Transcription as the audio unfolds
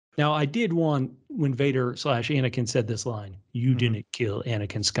Now, I did want, when Vader / Anakin said this line, you didn't kill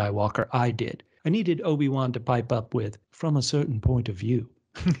Anakin Skywalker, I did. I needed Obi-Wan to pipe up with, from a certain point of view.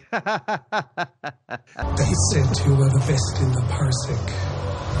 They said you were the best in the parsec.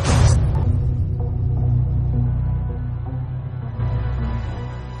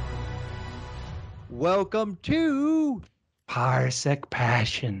 Welcome to Parsec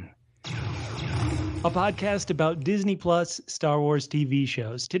Passion, a podcast about Disney Plus Star Wars TV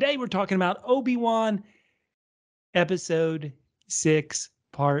shows. Today we're talking about Obi-Wan Episode 6,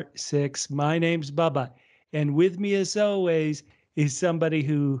 Part 6. My name's Bubba, and with me as always is somebody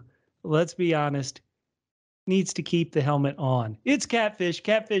who, let's be honest, needs to keep the helmet on. It's Catfish.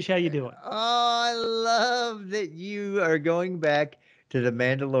 Catfish, how you doing? Oh, I love that you are going back to The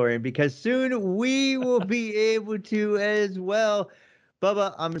Mandalorian, because soon we will be able to as well.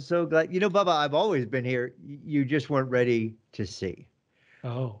 Bubba, I'm so glad. You know, Bubba, I've always been here. You just weren't ready to see.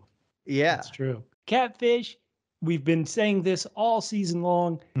 Oh, yeah, that's true. Catfish, we've been saying this all season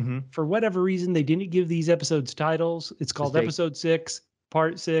long. For whatever reason, they didn't give these episodes titles. It's called Episode 6,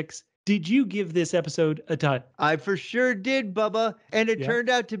 Part 6. Did you give this episode a title? I for sure did, Bubba, and it turned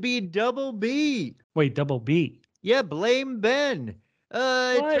out to be Double B. Wait, Double B? Yeah, blame Ben.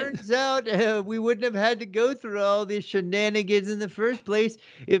 It turns out we wouldn't have had to go through all these shenanigans in the first place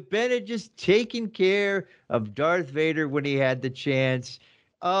if Ben had just taken care of Darth Vader when he had the chance.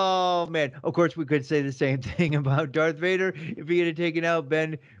 Oh, man. Of course, we could say the same thing about Darth Vader if he had taken out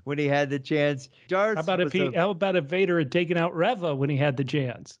Ben when he had the chance. How about if Vader had taken out Reva when he had the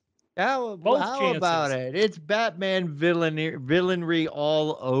chance? How about it? It's Batman villainry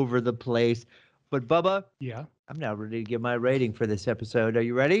all over the place. But Bubba, yeah, I'm now ready to give my rating for this episode. Are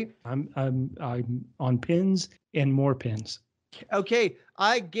you ready? I'm on pins and more pins. Okay,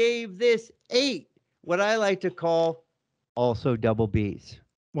 I gave this 8, what I like to call also double Bs.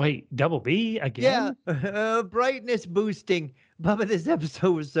 Wait, double B again? Yeah, brightness boosting. Bubba, this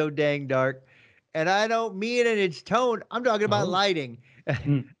episode was so dang dark. And I don't mean it in its tone. I'm talking about lighting.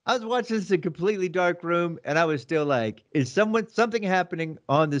 I was watching this in a completely dark room, and I was still like, is something happening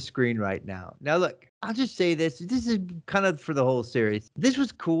on the screen right now? Now, look, I'll just say this. This is kind of for the whole series. This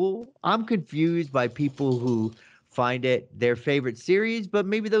was cool. I'm confused by people who find it their favorite series, but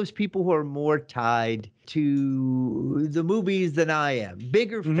maybe those people who are more tied to the movies than I am.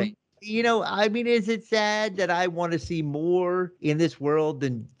 Bigger fans. You know, I mean, is it sad that I want to see more in this world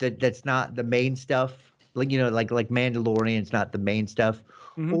than that's not the main stuff? Like, you know, like Mandalorian's not the main stuff.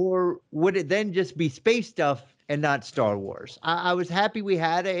 Or would it then just be space stuff and not Star Wars? I was happy we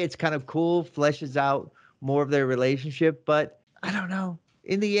had it. It's kind of cool, fleshes out more of their relationship, but I don't know.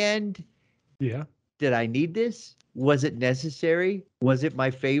 In the end, did I need this? Was it necessary? Was it my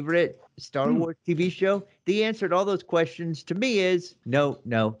favorite Star Wars TV show? The answer to all those questions to me is no,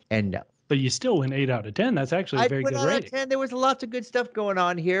 no, and no. But you still went 8 out of 10. That's actually a very good rating. Out of 10. There was lots of good stuff going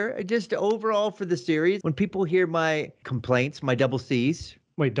on here. Just overall for the series, when people hear my complaints, my double C's.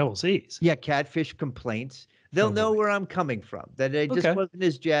 Wait, double C's? Yeah, Catfish complaints. They'll know where I'm coming from, that it just wasn't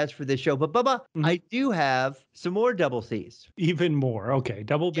as jazzed for this show. But, Bubba, I do have some more double C's. Even more. Okay,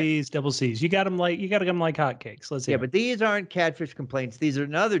 double B's, double C's. You got them like hotcakes. Let's see. Yeah, but these aren't Catfish complaints. These are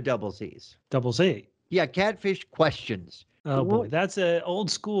another double C's. Double C? Yeah, Catfish questions. Oh, boy. That's an old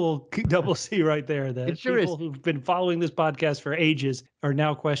school double C right there. That people who've been following this podcast for ages are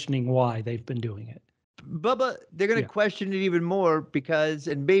now questioning why they've been doing it. Bubba, they're going to question it even more because,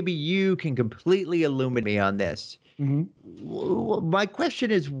 and maybe you can completely illuminate me on this. My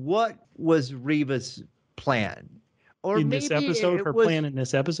question is, what was Reva's plan? Or in this episode, her plan in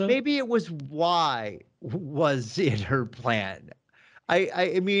this episode? Maybe it was why was it her plan?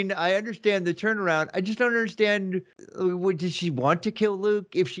 I mean, I understand the turnaround. I just don't understand. Did she want to kill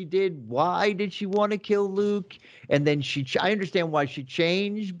Luke? If she did, why did she want to kill Luke? And then I understand why she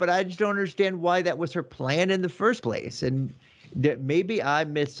changed, but I just don't understand why that was her plan in the first place. And that maybe I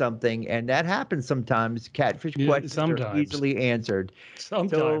missed something, and that happens sometimes. Catfish questions are easily answered.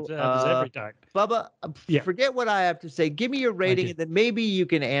 Sometimes that happens every time. Bubba, forget what I have to say. Give me your rating, and then maybe you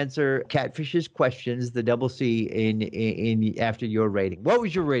can answer Catfish's questions, the double C, in after your rating. What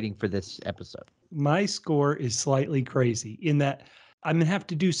was your rating for this episode? My score is slightly crazy in that I'm going to have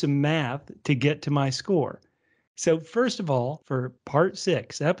to do some math to get to my score. So first of all, for Part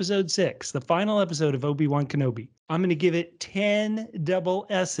 6, Episode 6, the final episode of Obi-Wan Kenobi, I'm going to give it 10 double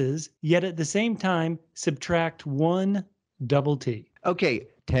S's, yet at the same time, subtract 1 double T. Okay,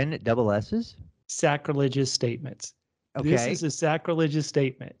 10 double S's? Sacrilegious statements. Okay. This is a sacrilegious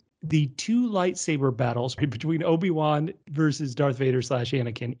statement. The 2 lightsaber battles between Obi-Wan versus Darth Vader /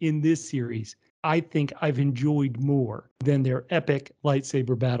 Anakin in this series I think I've enjoyed more than their epic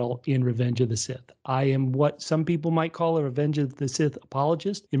lightsaber battle in Revenge of the Sith. I am what some people might call a Revenge of the Sith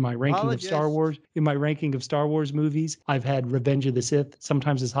apologist in my ranking of Star Wars. In my ranking of Star Wars movies, I've had Revenge of the Sith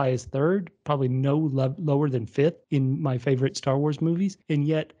sometimes as high as third, probably no lower than fifth in my favorite Star Wars movies. And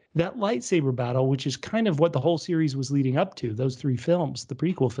yet that lightsaber battle, which is kind of what the whole series was leading up to, those three films, the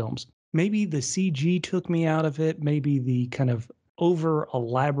prequel films, maybe the CG took me out of it, maybe the kind of over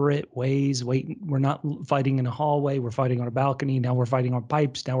elaborate ways. Wait, we're not fighting in a hallway. We're fighting on a balcony. Now we're fighting on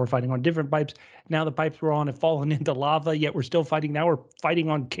pipes. Now we're fighting on different pipes. Now the pipes we're on have fallen into lava, yet we're still fighting. Now we're fighting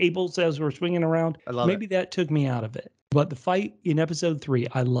on cables as we're swinging around. Maybe that took me out of it. But the fight in episode 3,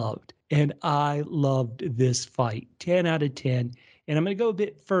 I loved. And I loved this fight. 10 out of 10. And I'm going to go a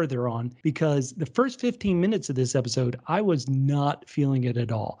bit further on because the first 15 minutes of this episode, I was not feeling it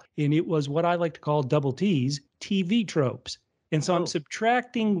at all. And it was what I like to call double T's, TV tropes. And so I'm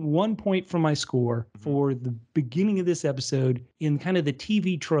subtracting 1 point from my score for the beginning of this episode in kind of the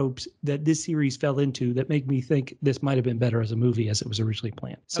TV tropes that this series fell into that make me think this might have been better as a movie as it was originally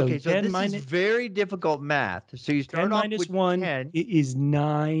planned. So, okay, so this is very difficult math. So you start 10 off minus with 1 10. It is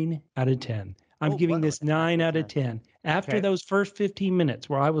 9 out of 10. I'm giving this 9 out of 10. After those first 15 minutes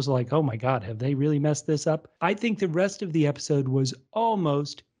where I was like, oh my God, have they really messed this up? I think the rest of the episode was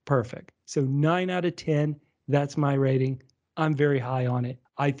almost perfect. So 9 out of 10, that's my rating. I'm very high on it.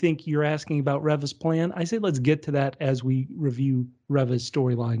 I think you're asking about Reva's plan. I say let's get to that as we review Reva's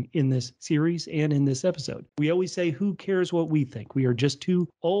storyline in this series and in this episode. We always say, who cares what we think? We are just two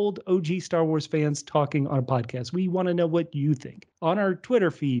old OG Star Wars fans talking on a podcast. We want to know what you think. On our Twitter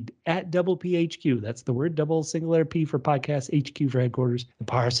feed, @PHQ, that's the word double singular P for podcast, HQ for headquarters. The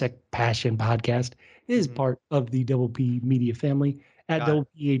Parsec Passion podcast is part of the Double P media family.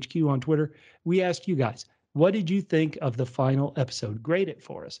 @PHQ on Twitter. We asked you guys, what did you think of the final episode? Grade it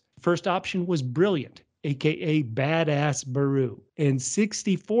for us. First option was brilliant, aka badass Beru. And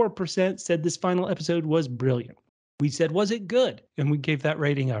 64% said this final episode was brilliant. We said, was it good? And we gave that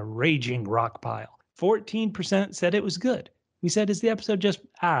rating a raging rock pile. 14% said it was good. We said, is the episode just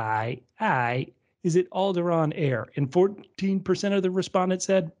aight? Is it Alderaan air? And 14% of the respondents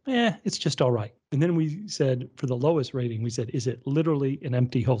said, it's just all right. And then we said, for the lowest rating, we said, is it literally an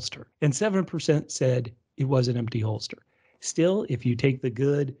empty holster? And 7% said it was an empty holster. Still, if you take the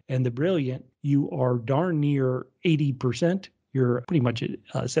good and the brilliant, you are darn near 80%. You're pretty much at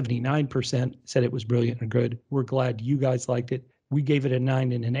 79% said it was brilliant and good. We're glad you guys liked it. We gave it a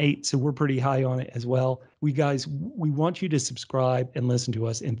 9 and an 8, so we're pretty high on it as well. We want you to subscribe and listen to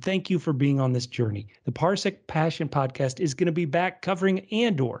us, and thank you for being on this journey. The Parsec Passion podcast is going to be back covering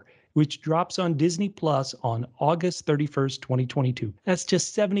Andor, which drops on Disney Plus on August 31st, 2022. That's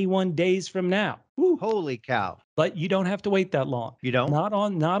just 71 days from now. Woo. Holy cow. But you don't have to wait that long. You don't? Not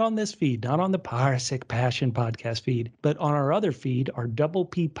on this feed, not on the Parsec Passion podcast feed, but on our other feed, our Double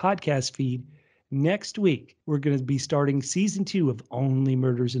P podcast feed. Next week, we're going to be starting season 2 of Only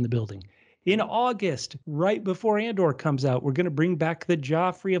Murders in the Building. In August, right before Andor comes out, we're going to bring back the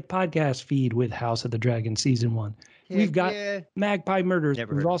Joffrey of podcast feed with House of the Dragon season 1. We've got Magpie Murders.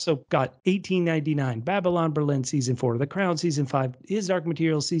 We've also got 1899, Babylon Berlin season 4, The Crown season 5, His Dark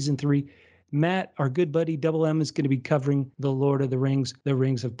Materials season 3. Matt, our good buddy Double M, is going to be covering The Lord of the Rings, The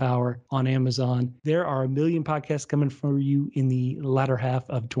Rings of Power on Amazon. There are a million podcasts coming for you in the latter half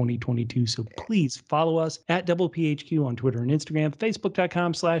of 2022. So please follow us @PHQ on Twitter and Instagram,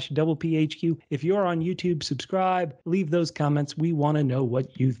 Facebook.com/PHQ. If you're on YouTube, subscribe, leave those comments. We want to know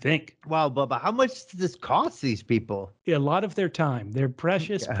what you think. Wow, Bubba, how much does this cost these people? A lot of their time, their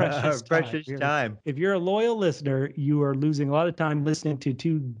precious time. If you're a loyal listener, you are losing a lot of time listening to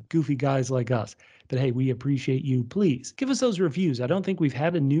two goofy guys like us. But hey, we appreciate you. Please give us those reviews. I don't think we've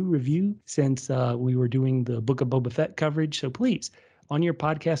had a new review since we were doing the Book of Boba Fett coverage. So please, on your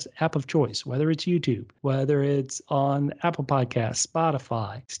podcast app of choice, whether it's YouTube, whether it's on Apple Podcasts,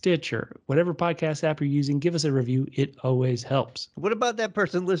 Spotify, Stitcher, whatever podcast app you're using, give us a review. It always helps. What about that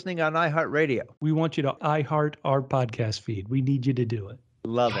person listening on iHeartRadio? We want you to iHeart our podcast feed. We need you to do it.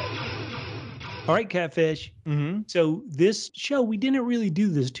 Love it. All right, Catfish. So this show, we didn't really do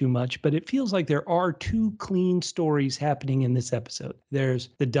this too much, but it feels like there are two clean stories happening in this episode. There's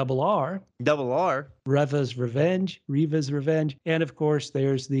the double R, Reva's Revenge, and of course,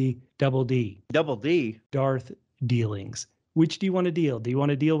 there's the double D, Darth dealings. Which do you want to deal? Do you want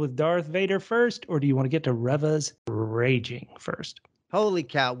to deal with Darth Vader first, or do you want to get to Reva's raging first? Holy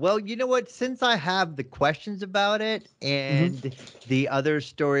cow. Well, you know what? Since I have the questions about it and the other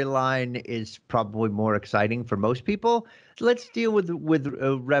storyline is probably more exciting for most people, let's deal with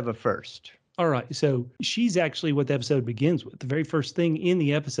Reva first. All right. So she's actually what the episode begins with. The very first thing in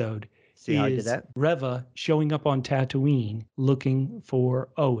the episode See how I did is that? Reva showing up on Tatooine looking for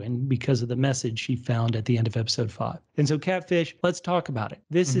Owen because of the message she found at the end of episode 5. And so, Catfish, let's talk about it.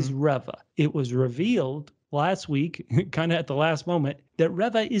 This is Reva. It was revealed last week, kind of at the last moment, that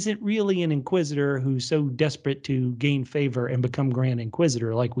Reva isn't really an Inquisitor who's so desperate to gain favor and become Grand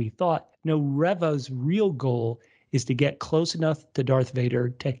Inquisitor like we thought. No, Reva's real goal is to get close enough to Darth Vader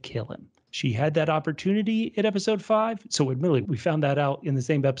to kill him. She had that opportunity in episode 5. So admittedly, we found that out in the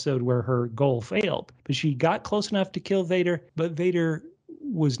same episode where her goal failed. But she got close enough to kill Vader, but Vader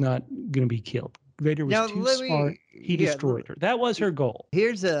was not going to be killed. Vader was too smart. He destroyed her. That was her goal.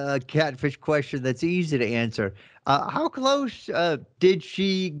 Here's a Catfish question that's easy to answer. How close did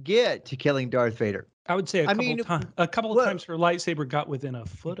she get to killing Darth Vader? I would say a couple of times her lightsaber got within a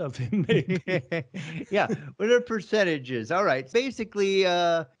foot of him, maybe. Yeah, what are percentages? All right. Basically,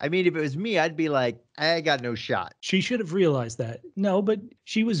 I mean, if it was me, I'd be like, I got no shot. She should have realized that. No, but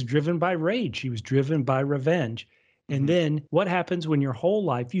she was driven by rage. She was driven by revenge. And then what happens when your whole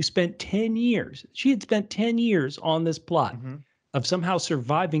life, you spent 10 years, she had spent 10 years on this plot of somehow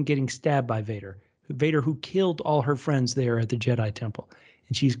surviving getting stabbed by Vader who killed all her friends there at the Jedi Temple.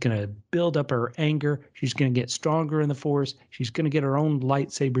 And she's going to build up her anger. She's going to get stronger in the Force. She's going to get her own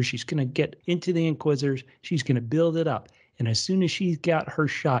lightsaber. She's going to get into the Inquisitors. She's going to build it up. And as soon as she's got her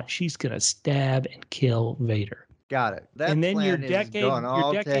shot, she's going to stab and kill Vader. Got it. And then your decade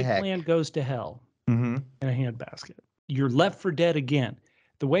plan goes to hell in a handbasket. You're left for dead again.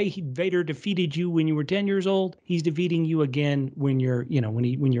 The way Vader defeated you when you were 10 years old, he's defeating you again when you're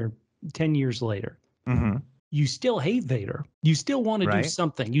 10 years later. You still hate Vader. You still want to do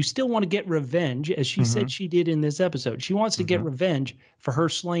something. You still want to get revenge, as she said she did in this episode. She wants to get revenge for her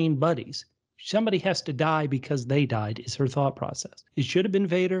slain buddies. Somebody has to die because they died, is her thought process. It should have been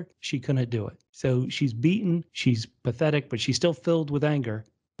Vader. She couldn't do it. So she's beaten. She's pathetic, but she's still filled with anger.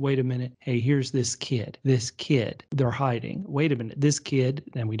 Wait a minute. Hey, here's this kid. They're hiding. Wait a minute. This kid,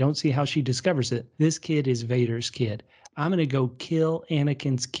 and we don't see how she discovers it. This kid is Vader's kid. I'm going to go kill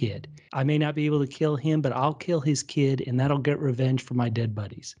Anakin's kid. I may not be able to kill him, but I'll kill his kid, and that'll get revenge for my dead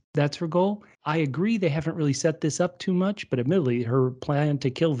buddies. That's her goal. I agree they haven't really set this up too much, but admittedly, her plan to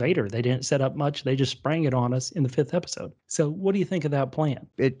kill Vader, they didn't set up much. They just sprang it on us in the 5th episode. So what do you think of that plan?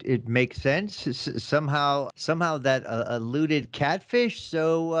 It makes sense. Somehow that eluded Catfish.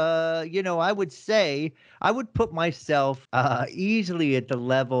 So, I would say I would put myself easily at the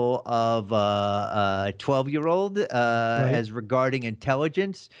level of a 12-year-old as regarding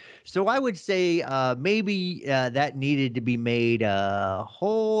intelligence. So I would say maybe that needed to be made a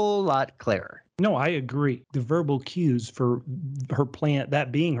whole lot clearer. No, I agree. The verbal cues for her plan,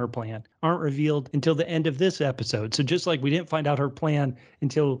 that being her plan, aren't revealed until the end of this episode. So just like we didn't find out her plan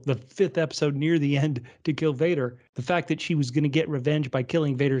until the 5th episode near the end to kill Vader, the fact that she was going to get revenge by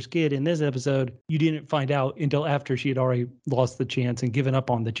killing Vader's kid in this episode, you didn't find out until after she had already lost the chance and given up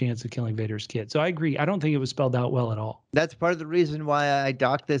on the chance of killing Vader's kid. So I agree. I don't think it was spelled out well at all. That's part of the reason why I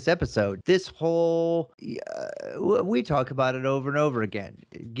docked this episode. This whole, we talk about it over and over again.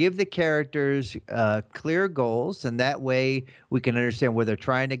 Give the characters clear goals, and that way we can understand where they're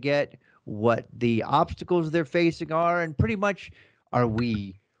trying to get, what the obstacles they're facing are, and pretty much, are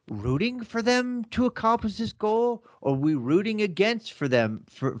we rooting for them to accomplish this goal, or are we rooting against for them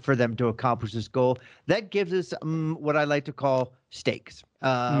to accomplish this goal? That gives us what I like to call stakes,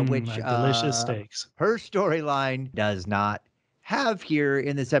 which delicious stakes. Her storyline does not have here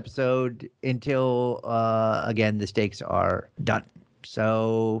in this episode until again the stakes are done.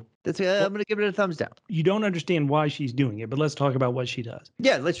 So that's I'm going to give it a thumbs down. You don't understand why she's doing it, but let's talk about what she does.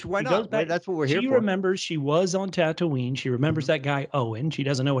 Yeah, why not? That's what we're here for. She remembers she was on Tatooine. She remembers that guy, Owen. She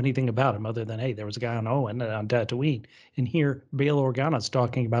doesn't know anything about him other than, hey, there was a guy on Owen on Tatooine. And here, Bail Organa's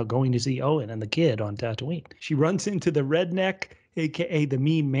talking about going to see Owen and the kid on Tatooine. She runs into the redneck, a.k.a. the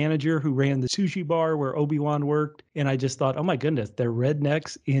meme manager who ran the sushi bar where Obi-Wan worked. And I just thought, oh my goodness, they're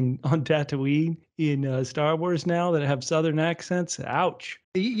rednecks on Tatooine in Star Wars now that have Southern accents. Ouch.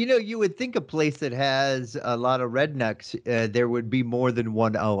 You would think a place that has a lot of rednecks, there would be more than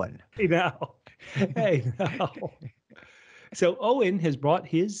one Owen. Hey, now. So Owen has brought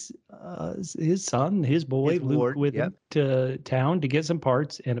his son, his boy, Luke, with him to town to get some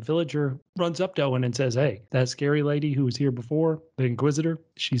parts. And a villager runs up to Owen and says, hey, that scary lady who was here before, the Inquisitor,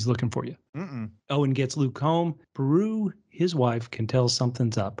 she's looking for you. Owen gets Luke home. Beru, his wife, can tell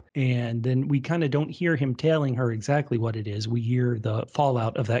something's up. And then we kind of don't hear him telling her exactly what it is. We hear the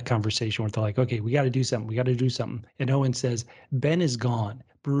fallout of that conversation where they're like, okay, we got to do something. And Owen says, Ben is gone.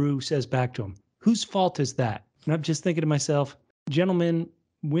 Beru says back to him, whose fault is that? And I'm just thinking to myself, gentlemen,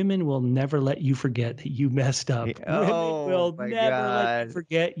 women will never let you forget that you messed up. Oh, Women will my never let you God.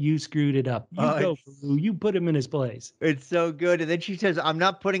 forget you screwed it up. You Oh, go, it's Beru. You put him in his place. it's so good. And then she says, I'm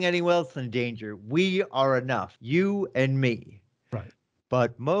not putting anyone else in danger. We are enough, you and me. Right.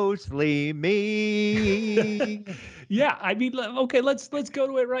 But mostly me. Yeah, I mean, okay, let's go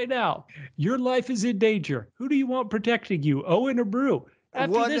to it right now. Your life is in danger. Who do you want protecting you, Owen or Beru?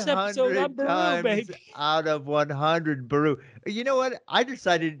 After this episode, I'm 100 Beru, times baby. out of 100, Beru. You know what? I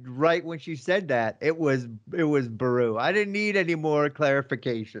decided right when she said that it was Beru. I didn't need any more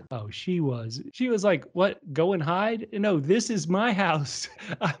clarification. Oh, she was. She was like, "What? Go and hide? No, this is my house.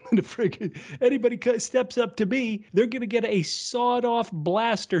 I'm gonna freaking anybody steps up to me, they're gonna get a sawed-off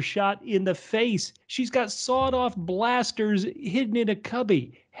blaster shot in the face. She's got sawed-off blasters hidden in a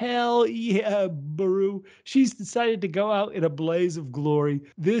cubby. Hell yeah, Beru. She's decided to go out in a blaze of glory.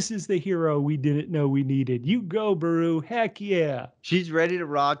 This is the hero we didn't know we needed. You go, Beru. Heck yeah." She's ready to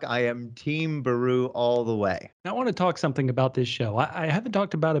rock. I am Team Beru all the way. I want to talk something about this show. I haven't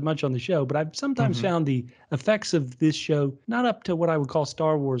talked about it much on the show, but I've sometimes Mhm. found the effects of this show not up to what I would call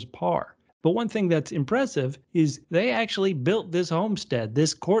Star Wars par. But one thing that's impressive is they actually built this homestead,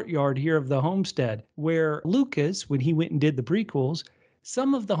 this courtyard here of the homestead, where Lucas, when he went and did the prequels,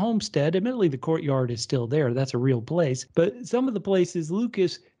 some of the homestead, admittedly the courtyard is still there, that's a real place, but some of the places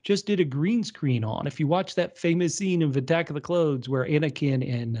Lucas just did a green screen on. If you watch that famous scene of Attack of the Clones where Anakin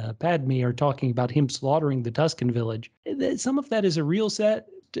and Padme are talking about him slaughtering the Tusken village, some of that is a real set,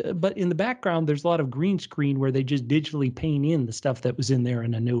 but in the background there's a lot of green screen where they just digitally paint in the stuff that was in there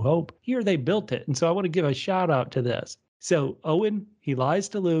in A New Hope. Here they built it, and so I want to give a shout out to this. So Owen, he lies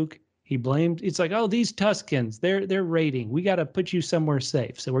to Luke. He blamed, it's like, oh, these Tuskens, they're raiding. We got to put you somewhere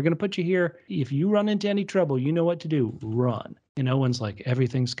safe. So we're going to put you here. If you run into any trouble, you know what to do. Run. And Owen's like,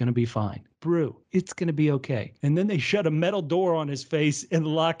 everything's going to be fine. Beru, it's going to be okay. And then they shut a metal door on his face and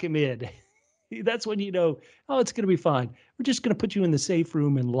lock him in. That's when you know, oh, it's going to be fine. We're just going to put you in the safe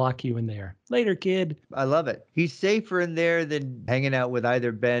room and lock you in there. Later, kid. I love it. He's safer in there than hanging out with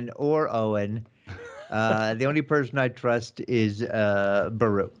either Ben or Owen. The only person I trust is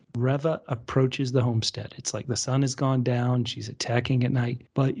Beru. Reva approaches the homestead. It's like the sun has gone down. She's attacking at night.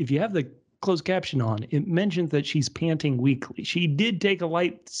 But if you have the closed caption on, it mentions that she's panting weakly. She did take a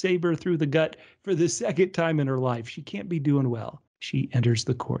lightsaber through the gut for the second time in her life. She can't be doing well. She enters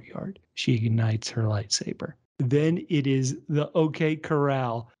the courtyard. She ignites her lightsaber. Then it is the OK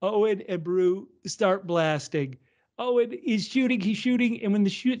Corral. Owen and Beru start blasting. Owen is shooting, he's shooting, and when the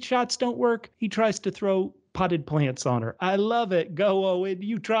shots don't work, he tries to throw potted plants on her. I love it. Go, Owen.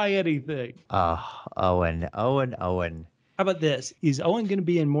 You try anything. Oh, Owen. How about this? Is Owen going to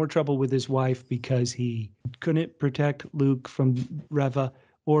be in more trouble with his wife because he couldn't protect Luke from Reva,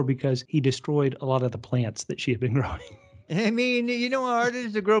 or because he destroyed a lot of the plants that she had been growing? I mean, you know how hard it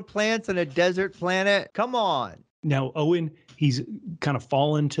is to grow plants on a desert planet? Come on. Now, Owen, he's kind of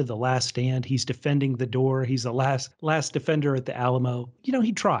fallen to the last stand. He's defending the door. He's the last defender at the Alamo. You know,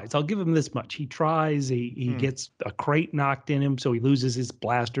 he tries. I'll give him this much. He tries. He gets a crate knocked in him, so he loses his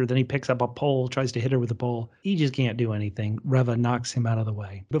blaster. Then he picks up a pole, tries to hit her with a pole. He just can't do anything. Reva knocks him out of the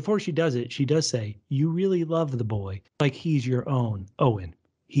way. Before she does it, she does say, "You really love the boy like he's your own. Owen,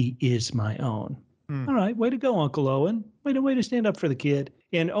 he is my own." All right, way to go, Uncle Owen. Way to stand up for the kid.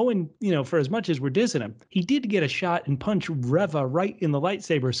 And Owen, you know, for as much as we're dissing him, he did get a shot and punch Reva right in the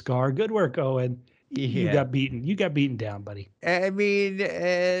lightsaber scar. Good work, Owen. Yeah. You got beaten. You got beaten down, buddy. I mean,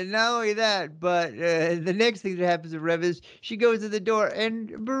 not only that, but the next thing that happens to Reva is she goes to the door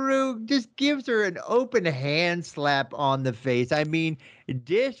and Beru just gives her an open hand slap on the face. I mean,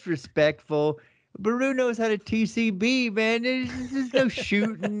 disrespectful. Beru knows how to TCB, man. There's no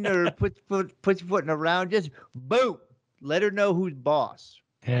shooting or puts foot around. Just boom. Let her know who's boss.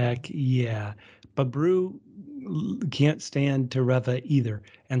 Heck yeah. But Beru can't stand to Reva either.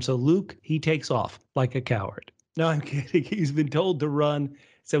 And so Luke, he takes off like a coward. No, I'm kidding. He's been told to run.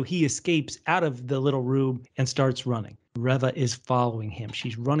 So he escapes out of the little room and starts running. Reva is following him.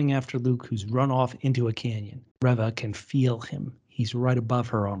 She's running after Luke, who's run off into a canyon. Reva can feel him. He's right above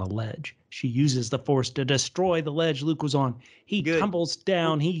her on a ledge. She uses the Force to destroy the ledge Luke was on. He tumbles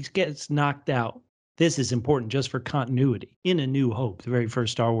down. He gets knocked out. This is important just for continuity. In A New Hope, the very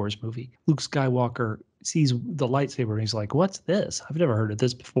first Star Wars movie, Luke Skywalker sees the lightsaber and he's like, "What's this? I've never heard of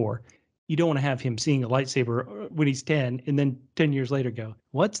this before." You don't want to have him seeing a lightsaber when he's 10 and then 10 years later go,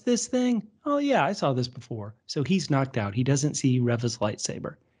 "What's this thing? Oh yeah, I saw this before." So he's knocked out. He doesn't see Reva's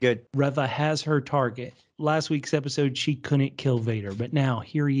lightsaber. Good. Reva has her target. Last week's episode, she couldn't kill Vader, but now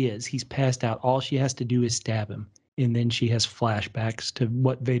here he is. He's passed out. All she has to do is stab him. And then she has flashbacks to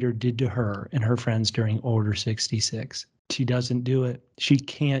what Vader did to her and her friends during Order 66. She doesn't do it. She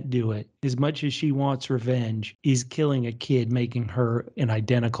can't do it. As much as she wants revenge, is killing a kid, making her an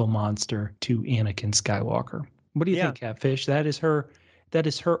identical monster to Anakin Skywalker. What do you think, Catfish? That is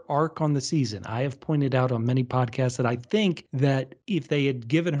her arc on the season. I have pointed out on many podcasts that I think that if they had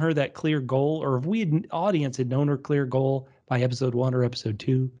given her that clear goal, or if we had audience had known her clear goal by episode 1 or episode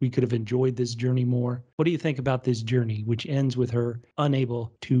 2, we could have enjoyed this journey more. What do you think about this journey, which ends with her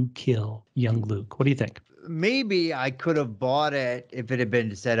unable to kill young Luke? What do you think? Maybe I could have bought it if it had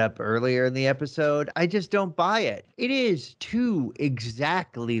been set up earlier in the episode. I just don't buy it. It is too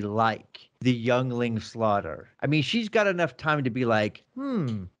exactly like the youngling slaughter. I mean, she's got enough time to be like,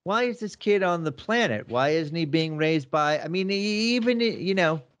 why is this kid on the planet? Why isn't he being raised by, I mean, even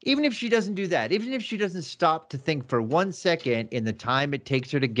if she doesn't do that, even if she doesn't stop to think for 1 second in the time it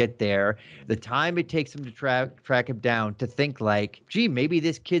takes her to get there, the time it takes him to track him down, to think like, gee, maybe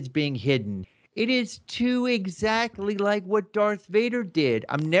this kid's being hidden. It is too exactly like what Darth Vader did.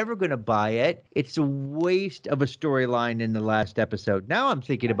 I'm never going to buy it. It's a waste of a storyline in the last episode. Now I'm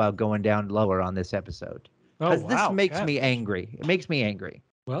thinking about going down lower on this episode. Because this makes me angry. It makes me angry.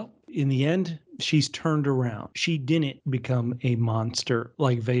 Well, in the end, she's turned around. She didn't become a monster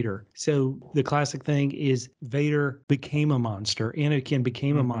like Vader. So the classic thing is Vader became a monster. Anakin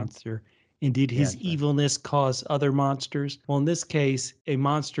became a monster. And did his evilness cause other monsters? Well, in this case, a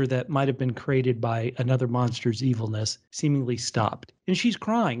monster that might have been created by another monster's evilness seemingly stopped. And she's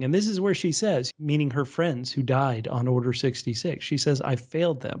crying. And this is where she says, meaning her friends who died on Order 66, she says, I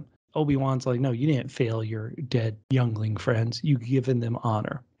failed them. Obi-Wan's like, no, you didn't fail your dead youngling friends. You've given them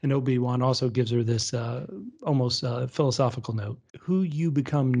honor. And Obi-Wan also gives her this almost philosophical note. Who you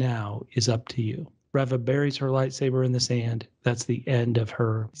become now is up to you. Reva buries her lightsaber in the sand. That's the end of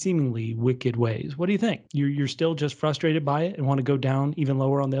her seemingly wicked ways. What do you think? You're still just frustrated by it and want to go down even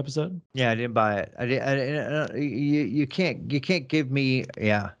lower on the episode? Yeah, I didn't buy it. You can't give me.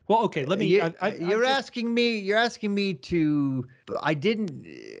 Yeah. Well, okay. Let me. You're asking me to. I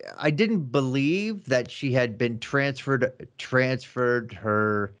didn't believe that she had been transferred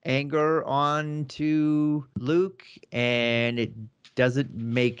her anger onto Luke, and it doesn't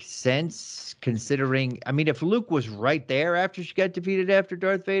make sense considering, I mean, if Luke was right there after she got defeated after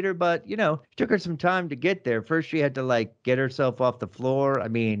Darth Vader, but, it took her some time to get there. First, she had to, get herself off the floor. I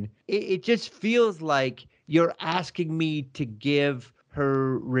mean, it just feels like you're asking me to give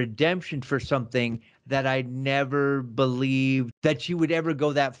her redemption for something that I never believed that she would ever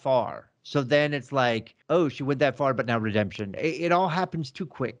go that far. So then it's like, oh, she went that far, but now redemption. It all happens too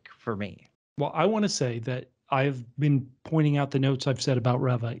quick for me. Well, I want to say that I've been pointing out the notes I've said about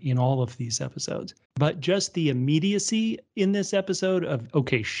Reva in all of these episodes. But just the immediacy in this episode of,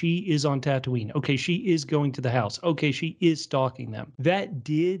 okay, she is on Tatooine. Okay, she is going to the house. Okay, she is stalking them. That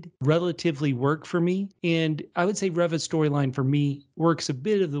did relatively work for me. And I would say Reva's storyline for me works a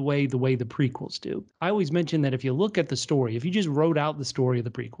bit of the way the prequels do. I always mention that if you look at the story, if you just wrote out the story of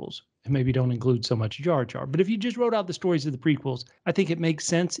the prequels, and maybe don't include so much Jar Jar, but if you just wrote out the stories of the prequels, I think it makes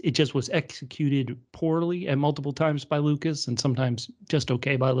sense. It just was executed poorly and multiple times by Lucas, and sometimes just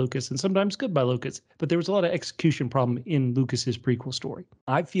okay by Lucas, and sometimes good by Lucas. But there was a lot of execution problem in Lucas's prequel story.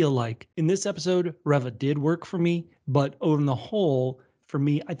 I feel like in this episode, Reva did work for me, but on the whole, for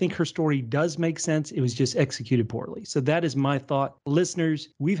me, I think her story does make sense. It was just executed poorly. So that is my thought. Listeners,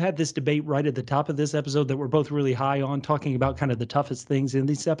 we've had this debate right at the top of this episode that we're both really high on, talking about kind of the toughest things in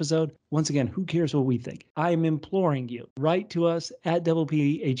this episode. Once again, who cares what we think? I am imploring you, write to us at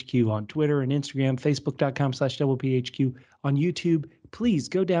WPHQ on Twitter and Instagram, Facebook.com/WPHQ on YouTube. Please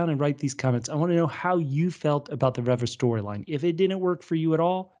go down and write these comments. I want to know how you felt about the Reva storyline. If it didn't work for you at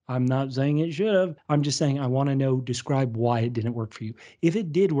all, I'm not saying it should have. I'm just saying I want to know, describe why it didn't work for you. If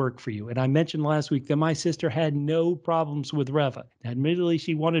it did work for you, and I mentioned last week that my sister had no problems with Reva. Admittedly,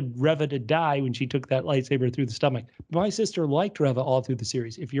 she wanted Reva to die when she took that lightsaber through the stomach. My sister liked Reva all through the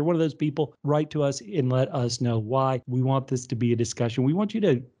series. If you're one of those people, write to us and let us know why. We want this to be a discussion. We want you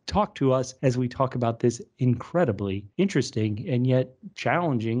to talk to us as we talk about this incredibly interesting and yet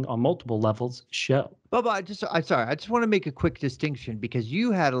challenging on multiple levels show. Bubba, I just want to make a quick distinction because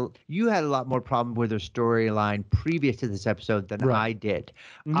you had a lot more problem with her storyline previous to this episode than I did.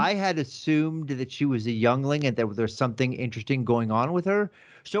 Mm-hmm. I had assumed that she was a youngling and that there's something interesting going on with her.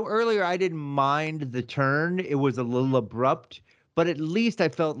 So earlier I didn't mind the turn. It was a little abrupt, but at least I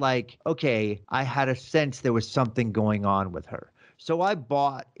felt like, okay, I had a sense there was something going on with her. So I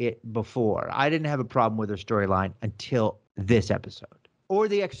bought it before. I didn't have a problem with her storyline until this episode. Or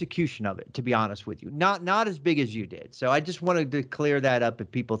the execution of it, to be honest with you. Not as big as you did. So I just wanted to clear that up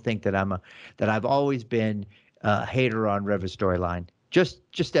if people think that I've always been a hater on Reva's storyline. Just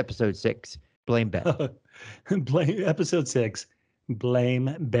episode 6. Blame Ben. Blame episode 6.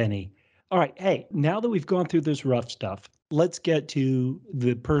 Blame Benny. All right. Hey, now that we've gone through this rough stuff, let's get to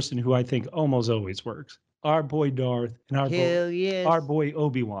the person who I think almost always works. Our boy Darth and our boy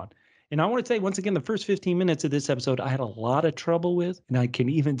Obi-Wan. And I want to say, once again, the first 15 minutes of this episode, I had a lot of trouble with, and I can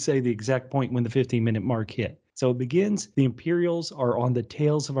even say the exact point when the 15-minute mark hit. So it begins, the Imperials are on the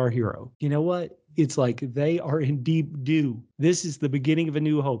tails of our hero. You know what? It's like they are in deep doo. This is the beginning of A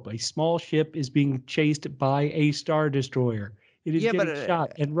New Hope. A small ship is being chased by a Star Destroyer. It is getting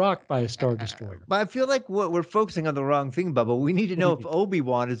shot and rocked by a Star Destroyer. But I feel like we're focusing on the wrong thing, Bubba. We need to know if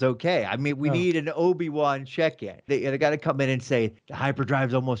Obi-Wan is okay. I mean, we need an Obi-Wan check-in. They got to come in and say, the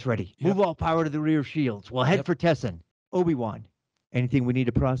hyperdrive's almost ready. Move all power to the rear shields. We'll head for Tessin. Obi-Wan, anything we need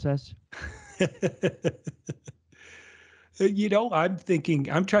to process? You know,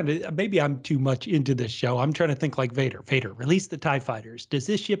 maybe I'm too much into this show. I'm trying to think like Vader. Vader, release the TIE fighters. Does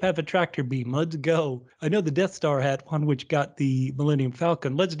this ship have a tractor beam? Let's go. I know the Death Star had one which got the Millennium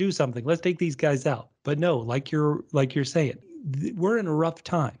Falcon. Let's do something. Let's take these guys out. But no, like you're saying, we're in a rough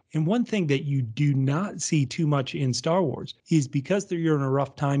time. And one thing that you do not see too much in Star Wars is because you're in a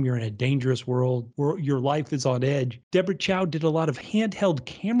rough time, you're in a dangerous world, where your life is on edge. Deborah Chow did a lot of handheld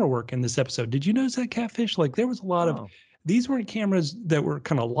camera work in this episode. Did you notice that, Catfish? Like there was a lot of... These weren't cameras that were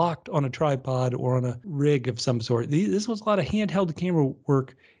kind of locked on a tripod or on a rig of some sort. This was a lot of handheld camera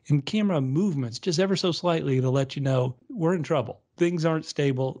work and camera movements, just ever so slightly to let you know we're in trouble. Things aren't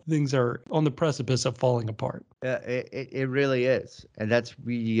stable. Things are on the precipice of falling apart. It really is. And that's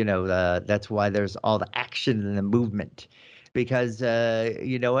why there's all the action and the movement. Because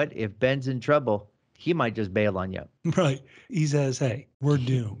you know what? If Ben's in trouble, he might just bail on you. Right. He says, hey, we're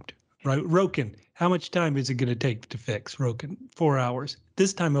doomed. Right. Roken, how much time is it going to take to fix Roken? 4 hours.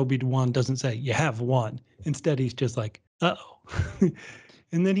 This time Obi-Wan doesn't say, you have one. Instead, he's just like, uh-oh.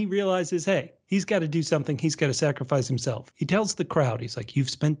 And then he realizes, hey, he's got to do something. He's got to sacrifice himself. He tells the crowd, he's like, you've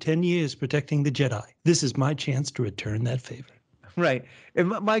spent 10 years protecting the Jedi. This is my chance to return that favor. Right. And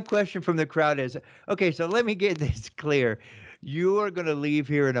my question from the crowd is, okay, so let me get this clear. You are going to leave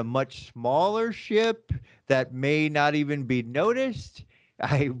here in a much smaller ship that may not even be noticed.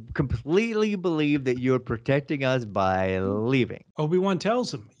 I completely believe that you're protecting us by leaving. Obi-Wan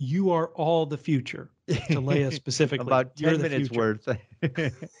tells him, you are all the future. To Leia specifically. About 10 minutes worth.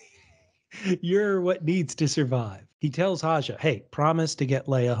 You're what needs to survive. He tells Haja, hey, promise to get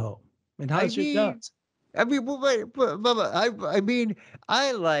Leia home. And Haja does. I mean,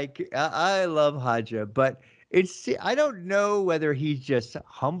 I love Haja, but I don't know whether he's just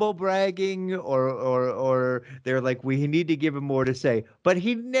humble bragging or they're like, we need to give him more to say, but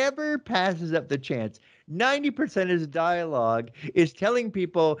he never passes up the chance. 90% of his dialogue is telling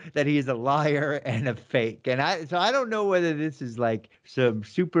people that he's a liar and a fake. And so I don't know whether this is like some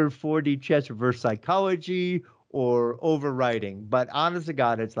super 4D chess reverse psychology or overwriting, but honest to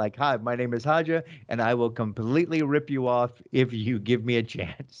God, it's like, hi, my name is Haja, and I will completely rip you off if you give me a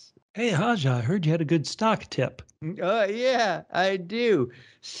chance. Hey, Haja, I heard you had a good stock tip. Yeah, I do.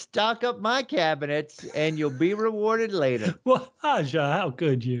 Stock up my cabinets, and you'll be rewarded later. Well, Haja, how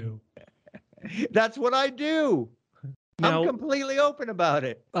could you? That's what I do. Now, I'm completely open about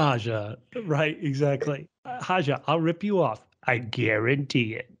it. Haja, right, exactly. Haja, I'll rip you off. I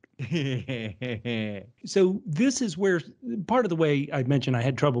guarantee it. So this is where part of the way I mentioned I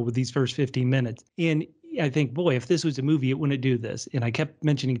had trouble with these first 15 minutes. And I think, boy, if this was a movie, it wouldn't do this. And I kept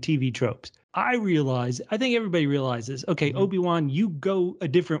mentioning TV tropes. I think everybody realizes, okay, Obi-Wan, you go a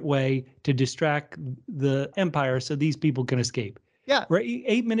different way to distract the Empire so these people can escape. Yeah. Right.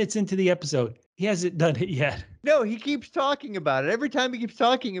 8 minutes into the episode, he hasn't done it yet. No, he keeps talking about it. Every time he keeps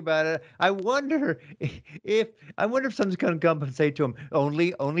talking about it, I wonder if someone's going to come and say to him,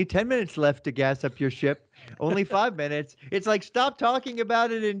 only 10 minutes left to gas up your ship. Only 5 minutes. It's like, stop talking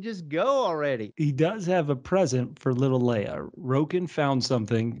about it and just go already. He does have a present for little Leia. Roken found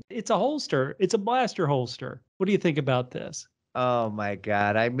something. It's a holster. It's a blaster holster. What do you think about this? Oh my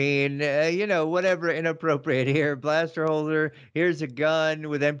God. I mean, whatever inappropriate here. Blaster holder. Here's a gun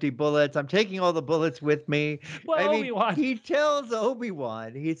with empty bullets. I'm taking all the bullets with me. Well, Obi-Wan. He tells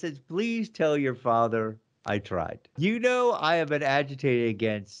Obi-Wan, he says, please tell your father I tried. I have been agitated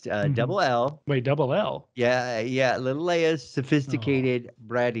against Double L. Wait, Double L? Yeah. Little Leia's sophisticated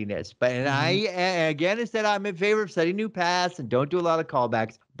brattiness. But I said I'm in favor of setting new paths and don't do a lot of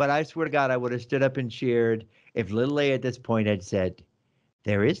callbacks. But I swear to God, I would have stood up and cheered if little Leia at this point had said,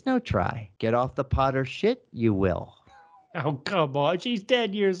 there is no try. Get off the pot or shit, you will. Oh, come on. She's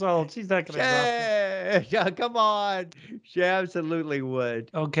 10 years old. She's not going to drop it. Yeah, come on. She absolutely would.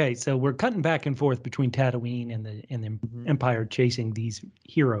 Okay, so we're cutting back and forth between Tatooine and the Empire chasing these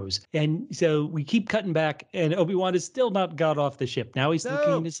heroes. And so we keep cutting back, and Obi-Wan has still not got off the ship. Now he's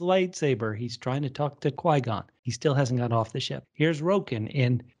looking at his lightsaber. He's trying to talk to Qui-Gon. He still hasn't got off the ship. Here's Roken.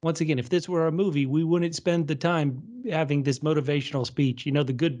 And once again, if this were a movie, we wouldn't spend the time having this motivational speech,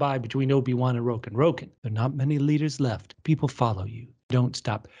 the goodbye between Obi-Wan and Roken. Roken, there are not many leaders left. People follow you. Don't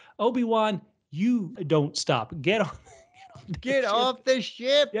stop. Obi-Wan, you don't stop. Get off the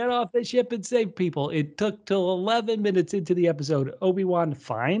ship. Get off the ship and save people. It took till 11 minutes into the episode. Obi-Wan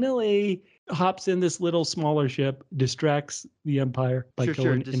finally hops in this little smaller ship, distracts the Empire by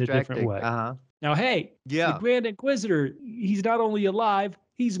going in a different way. Now, hey, the Grand Inquisitor, he's not only alive,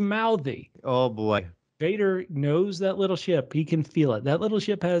 he's mouthy. Oh, boy. Vader knows that little ship. He can feel it. That little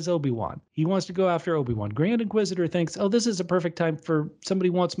ship has Obi-Wan. He wants to go after Obi-Wan. Grand Inquisitor thinks, oh, this is a perfect time for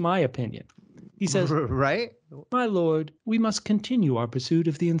somebody wants my opinion. He says, right? My lord, we must continue our pursuit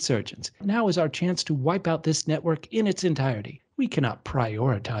of the insurgents. Now is our chance to wipe out this network in its entirety. We cannot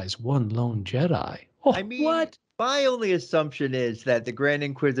prioritize one lone Jedi. Oh, I mean, what? My only assumption is that the Grand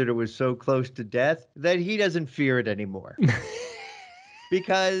Inquisitor was so close to death that he doesn't fear it anymore.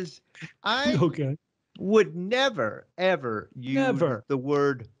 Because I would never, ever use the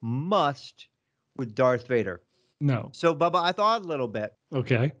word must with Darth Vader. No. So, Bubba, I thought a little bit.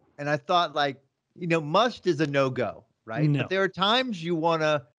 Okay. And I thought, must is a no-go, right? No. But there are times you want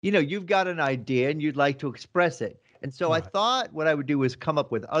to, you've got an idea and you'd like to express it. And so I thought what I would do is come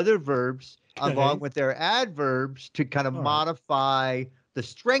up with other verbs along with their adverbs to kind of modify the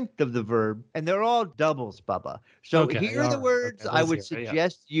strength of the verb. And they're all doubles, Bubba. So here are the words I would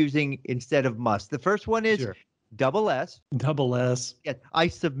suggest using instead of must. The first one is double S. Double S. Yes, I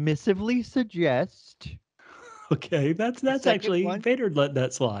submissively suggest. Okay, that's actually Vader let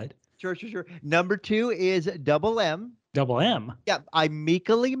that slide. Sure. Number 2 is double M. Double M. Yeah, I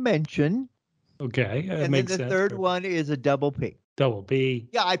meekly mention. Okay, and then the third one is a double P. Double P.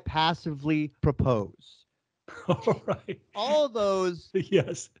 Yeah, I passively propose. All right. All those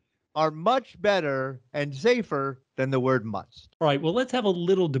are much better and safer than the word must. All right, well, let's have a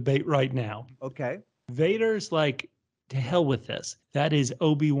little debate right now. Okay. Vader's like, to hell with this. That is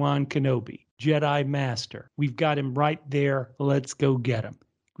Obi-Wan Kenobi, Jedi Master. We've got him right there. Let's go get him.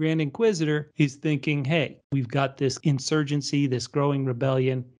 Grand Inquisitor is thinking, hey, we've got this insurgency, this growing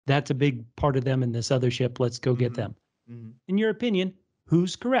rebellion. That's a big part of them in this other ship. Let's go get them. In your opinion,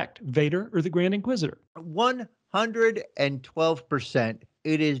 who's correct, Vader or the Grand Inquisitor? 112%.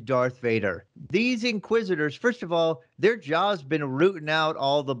 It is Darth Vader. These Inquisitors, first of all, their job's been rooting out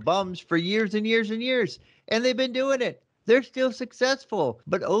all the bums for years and years and years, and they've been doing it. They're still successful,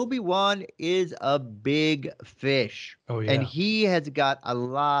 but Obi-Wan is a big fish. Oh, yeah. And he has got a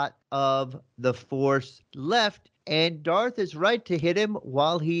lot of the Force left, and Darth is right to hit him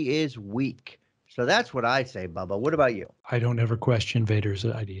while he is weak. So that's what I say, Bubba. What about you? I don't ever question Vader's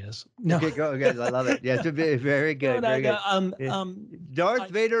ideas. No. Okay, go ahead. I love it. Yes, very good. Very good. Darth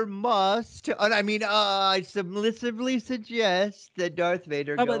Vader must. I submissively suggest that Darth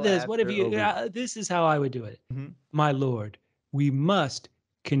Vader. How about this? What if you? This is how I would do it. My lord, we must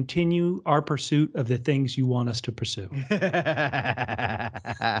continue our pursuit of the things you want us to pursue.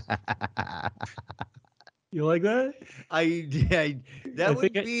 You like that?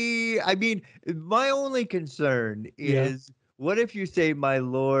 My only concern is what if you say, my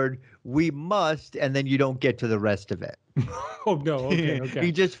lord, we must, and then you don't get to the rest of it? Oh, no. Okay.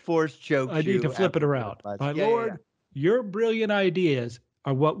 He just force chokes you. I need to flip it around. My lord, your brilliant ideas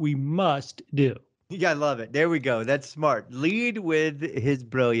are what we must do. Yeah, I love it. There we go. That's smart. Lead with his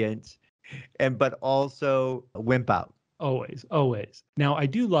brilliance, but also wimp out. Always. Now,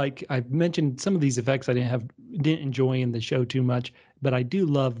 I've mentioned some of these effects I didn't enjoy in the show too much, but I do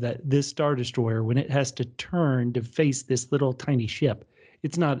love that this Star Destroyer, when it has to turn to face this little tiny ship,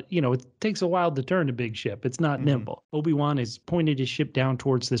 it's not, it takes a while to turn a big ship. It's not nimble. Obi-Wan has pointed his ship down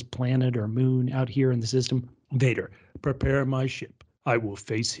towards this planet or moon out here in the system. Vader, prepare my ship. I will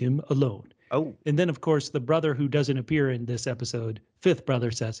face him alone. Oh. And then, of course, the brother who doesn't appear in this episode, fifth brother,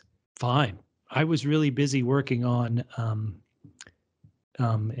 says, fine. I was really busy working on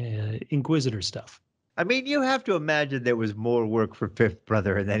Inquisitor stuff. I mean, you have to imagine there was more work for fifth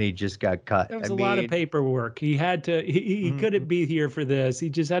brother, and then he just got cut. There was a lot of paperwork. He had to. He couldn't be here for this. He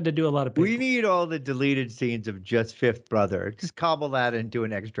just had to do a lot of paperwork. We need all the deleted scenes of just fifth brother. Just cobble that into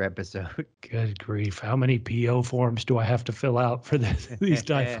an extra episode. Good grief! How many PO forms do I have to fill out for these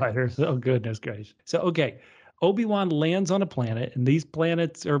TIE fighters? Oh goodness gracious! So okay. Obi-Wan lands on a planet, and these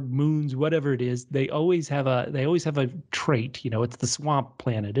planets or moons, whatever it is, they always have a trait. It's the swamp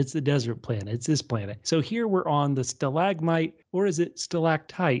planet, it's the desert planet, it's this planet. So here we're on the stalagmite, or is it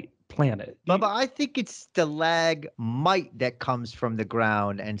stalactite planet? Bubba, I think it's stalagmite that comes from the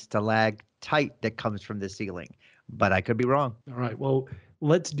ground and stalactite that comes from the ceiling, but I could be wrong. All right. Well,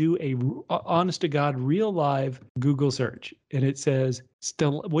 let's do a honest to God, real live Google search. And it says,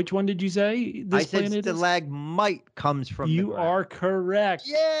 which one did you say this I said planet stalagmite comes from the You ground. are correct.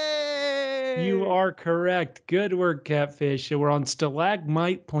 Yay! You are correct. Good work, Catfish. So we're on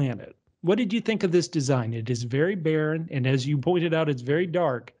stalagmite planet. What did you think of this design? It is very barren, and as you pointed out, it's very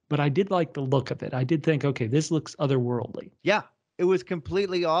dark, but I did like the look of it. I did think, okay, this looks otherworldly. Yeah, it was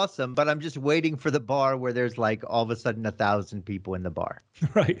completely awesome, but I'm just waiting for the bar where there's like all of a sudden 1,000 people in the bar.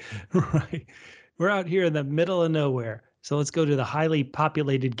 Right. We're out here in the middle of nowhere. So let's go to the highly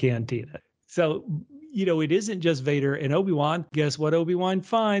populated cantina. So, it isn't just Vader and Obi-Wan. Guess what Obi-Wan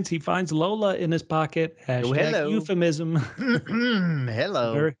finds? He finds Lola in his pocket. Hashtag euphemism.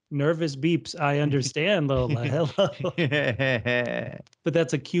 Hello. Nervous beeps. I understand, Lola. Hello. But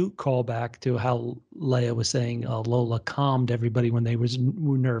that's a cute callback to how Leia was saying Lola calmed everybody when they were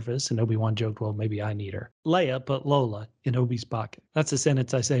nervous. And Obi-Wan joked, well, maybe I need her. Leia put Lola in Obi's pocket. That's a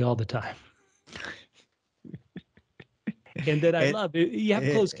sentence I say all the time. And then I love it. You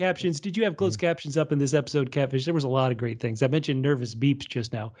have closed captions. Did you have closed captions up in this episode, Catfish? There was a lot of great things. I mentioned nervous beeps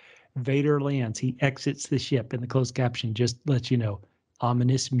just now. Vader lands. He exits the ship, and the closed caption just lets you know,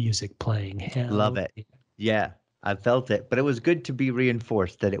 ominous music playing. Hell love it. Yeah, I felt it. But it was good to be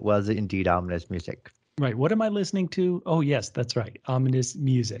reinforced that it was indeed ominous music. Right. What am I listening to? Oh, yes, that's right. Ominous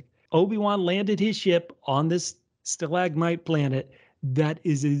music. Obi-Wan landed his ship on this stalagmite planet. That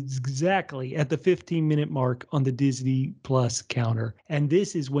is exactly at the 15-minute mark on the Disney Plus counter. And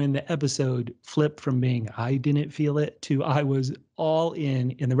this is when the episode flipped from being I didn't feel it to I was all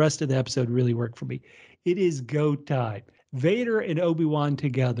in, and the rest of the episode really worked for me. It is go time. Vader and Obi-Wan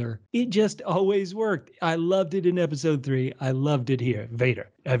together. It just always worked. I loved it in episode 3. I loved it here. Vader,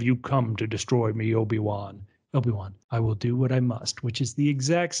 have you come to destroy me, Obi-Wan? Obi-Wan, I will do what I must, which is the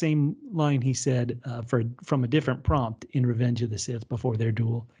exact same line he said from a different prompt in Revenge of the Sith before their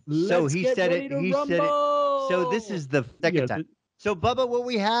duel. So he said it. So this is the second time. So Bubba, what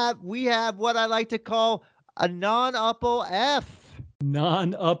we have what I like to call a non-upple F.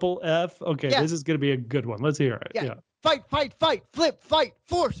 Non-upple F. Okay, yeah. This is going to be a good one. Let's hear it. Yeah. Fight, flip, fight,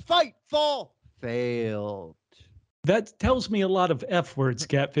 force, fight, fall, failed. That tells me a lot of F words,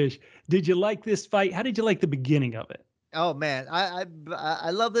 Catfish. Did you like this fight? How did you like the beginning of it? Oh man, I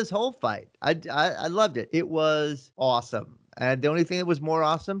love this whole fight. I loved it. It was awesome. And the only thing that was more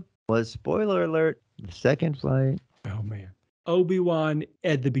awesome was, spoiler alert, the second fight. Oh man. Obi-Wan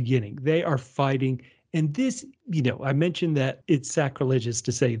at the beginning. They are fighting. And this, I mentioned that it's sacrilegious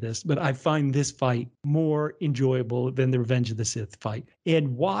to say this, but I find this fight more enjoyable than the Revenge of the Sith fight.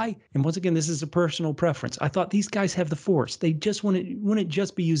 And why? And once again, this is a personal preference. I thought these guys have the Force. They just wouldn't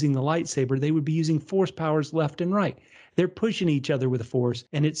just be using the lightsaber. They would be using Force powers left and right. They're pushing each other with the Force.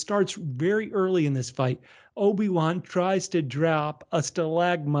 And it starts very early in this fight. Obi-Wan tries to drop a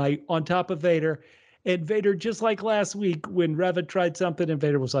stalagmite on top of Vader. And Vader, just like last week when Reva tried something and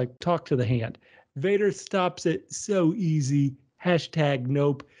Vader was like, talk to the hand. Vader stops it so easy. Hashtag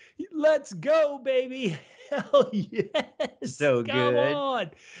nope. Let's go, baby. Hell yes. So good. Come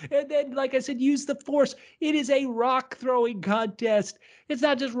on. And then, like I said, use the Force. It is a rock throwing contest. It's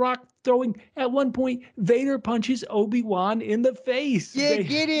not just rock throwing. At one point, Vader punches Obi-Wan in the face. Yeah,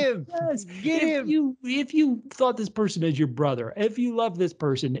 get him. Yes. Get him. If you thought this person is your brother, if you love this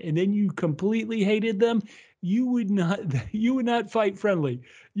person, and then you completely hated them, you would not fight friendly.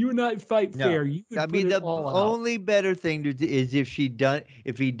 You would not fight fair. You would the only better thing is if he'd done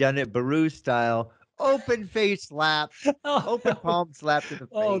it Beru style, open face slap, open palm slap to the face.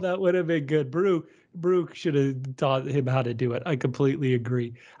 Oh, that would have been good. Beru should have taught him how to do it. I completely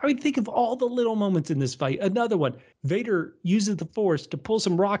agree. I mean, think of all the little moments in this fight. Another one, Vader uses the Force to pull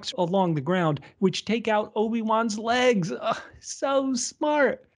some rocks along the ground, which take out Obi-Wan's legs. So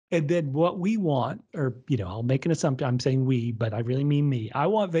smart. And then what we want, or, I'll make an assumption. I'm saying we, but I really mean me. I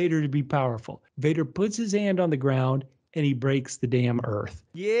want Vader to be powerful. Vader puts his hand on the ground and he breaks the damn earth.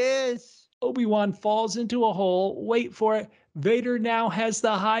 Yes. Obi-Wan falls into a hole. Wait for it. Vader now has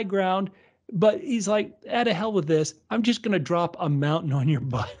the high ground, but he's like, out of hell with this. I'm just going to drop a mountain on your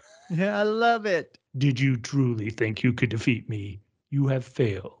butt. Yeah, I love it. Did you truly think you could defeat me? You have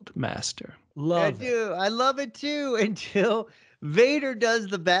failed, Master. I do. I love it too, until Vader does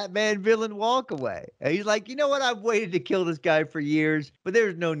the Batman villain walk away. And he's like, you know what? I've waited to kill this guy for years, but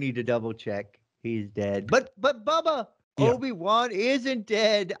there's no need to double check. He's dead. But Bubba, Yeah. Obi-Wan isn't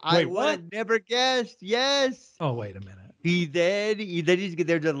dead. I Wait, would what? have never guessed. Yes. Oh, wait a minute.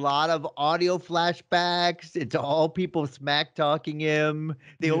 There's a lot of audio flashbacks. It's all people smack talking him.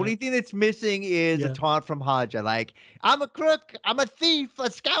 The Yeah. only thing that's missing is a Yeah. taunt from Haja, like, I'm a crook, I'm a thief,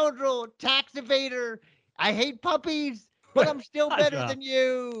 a scoundrel, tax evader. I hate puppies, but I'm still better Haja. than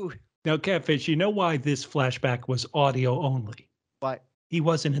you. Now, Catfish, you know why this flashback was audio only? But He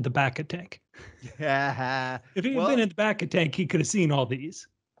wasn't in the back of tank. yeah, If he had been well, in the back of tank, he could have seen all these.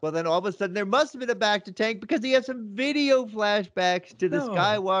 well, then all of a sudden there must have been a back to tank because he has some video flashbacks to the No.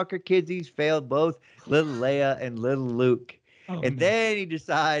 Skywalker kids he's failed, both little Leia and little Luke. Oh, And no. then he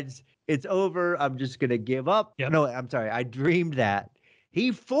decides it's over. I'm just going to give up. Yep. No, I'm sorry. I dreamed that.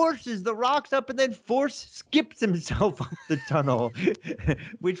 He forces the rocks up and then force skips himself up the tunnel,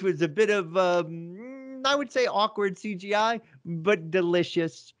 which was a bit of, I would say, awkward CGI, but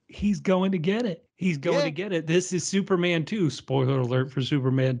delicious. He's going to get it. He's going to get it. This is Superman 2. Spoiler alert for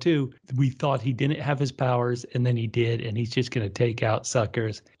Superman 2. We thought he didn't have his powers, and then he did, and he's just going to take out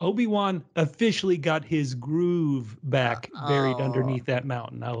suckers. Obi-Wan officially got his groove back buried underneath that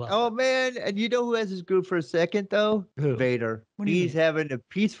mountain. I love it. Oh, man. And you know who has his groove for a second, though? Who? Vader. What do you He's mean? having a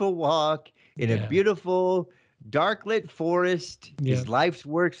peaceful walk in a beautiful, dark lit forest. Yeah. His life's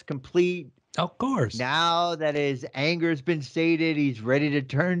work's complete. Of course. Now that his anger's been sated, he's ready to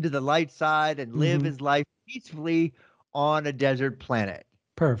turn to the light side and live his life peacefully on a desert planet.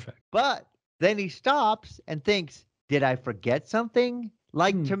 Perfect. But then he stops and thinks, did I forget something?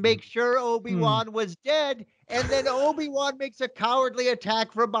 Like to make sure Obi-Wan was dead, and then Obi-Wan makes a cowardly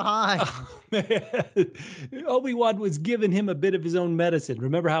attack from behind. Oh, man. Obi-Wan was giving him a bit of his own medicine.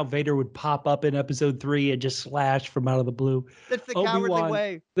 Remember how Vader would pop up in episode 3 and just slash from out of the blue? That's the cowardly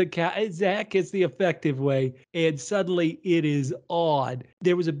way. Zach is the effective way. And suddenly it is odd.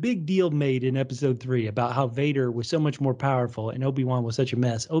 There was a big deal made in episode 3 about how Vader was so much more powerful and Obi-Wan was such a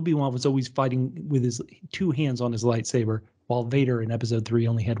mess. Obi-Wan was always fighting with his 2 hands on his lightsaber, while Vader in episode 3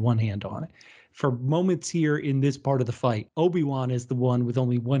 only had 1 hand on it. For moments here in this part of the fight, Obi-Wan is the one with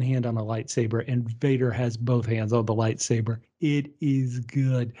only 1 hand on a lightsaber, and Vader has both hands on the lightsaber. It is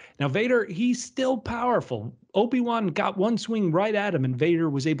good. Now, Vader, he's still powerful. Obi-Wan got 1 swing right at him, and Vader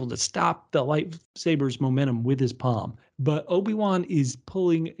was able to stop the lightsaber's momentum with his palm. But Obi-Wan is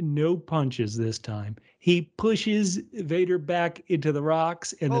pulling no punches this time. He pushes Vader back into the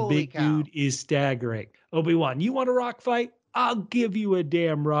rocks, and the big dude is staggering. Obi-Wan, you want a rock fight? I'll give you a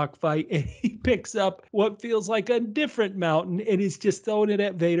damn rock fight. And he picks up what feels like a different mountain and is just throwing it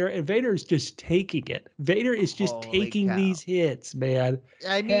at Vader. And Vader is just taking it. Vader is just taking these hits, man.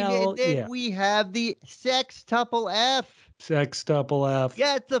 I mean, and then we have the sextuple F. Sextuple F.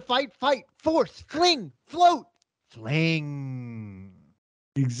 Yeah, it's the fight, force, fling, float, fling.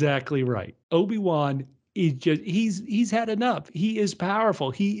 Exactly right. Obi-Wan is just, he's had enough. He is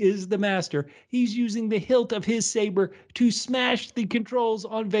powerful. He is the master. He's using the hilt of his saber to smash the controls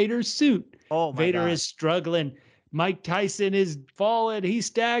on Vader's suit. Oh my Vader God. is struggling. Mike Tyson is falling. He's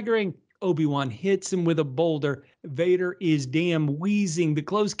staggering. Obi-Wan hits him with a boulder. Vader is damn wheezing. The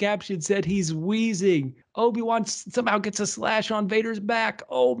closed caption said he's wheezing. Obi-Wan somehow gets a slash on Vader's back.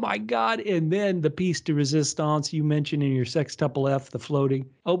 Oh my God. And then the piece de resistance you mentioned in your sextuple F, the floating.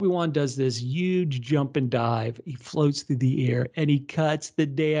 Obi-Wan does this huge jump and dive. He floats through the air and he cuts the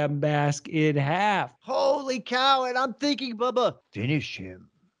damn mask in half. Holy cow. And I'm thinking, Bubba, finish him.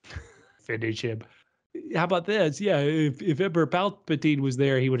 Finish him. How about this? Yeah, if Emperor Palpatine was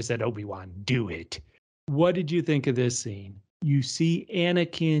there, he would have said, Obi-Wan, do it. What did you think of this scene? You see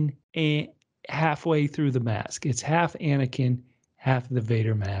Anakin halfway through the mask. It's half Anakin, half the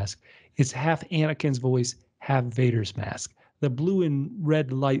Vader mask. It's half Anakin's voice, half Vader's mask. The blue and red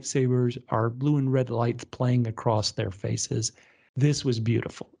lightsabers are blue and red lights playing across their faces. This was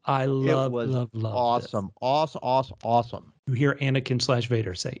beautiful. I love this. Awesome. Awesome. You hear Anakin /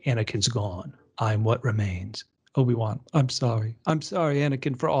 Vader say, Anakin's gone. I'm what remains. Obi-Wan, I'm sorry. I'm sorry,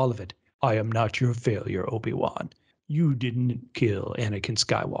 Anakin, for all of it. I am not your failure, Obi-Wan. You didn't kill Anakin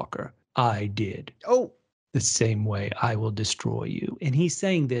Skywalker. I did. Oh. The same way I will destroy you. And he's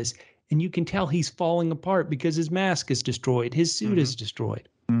saying this, and you can tell he's falling apart because his mask is destroyed. His suit is destroyed.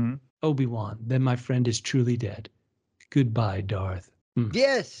 Obi-Wan, then my friend is truly dead. Goodbye, Darth.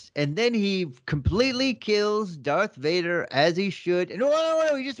 Yes, and then he completely kills Darth Vader as he should. And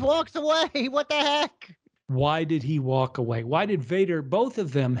no, he just walks away. What the heck? Why did he walk away? Why did Vader, both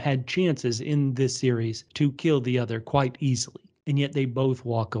of them had chances in this series to kill the other quite easily, and yet they both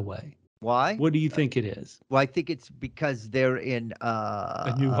walk away? Why? What do you think it is? Well, I think it's because they're in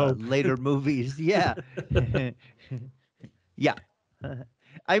A New Hope. later movies. Yeah. Yeah.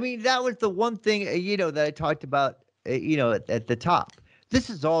 I mean, that was the one thing, that I talked about, at the top. This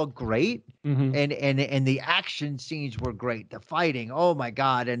is all great. Mhm. And the action scenes were great. The fighting, oh my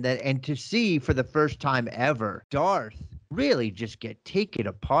God. And to see for the first time ever, Darth really just get taken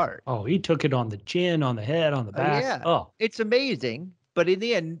apart. Oh, he took it on the chin, on the head, on the back. Yeah. Oh, It's amazing. But in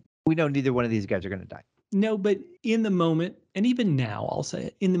the end, we know neither one of these guys are going to die. no, but in the moment, and even now, I'll say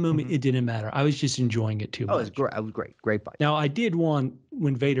it, in the moment, Mhm. it didn't matter. I was just enjoying it too Oh, it was much. great. It was great. Great fight. Now, I did want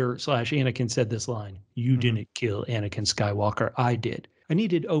when Vader / Anakin said this line, "You didn't kill Anakin Skywalker. I did." I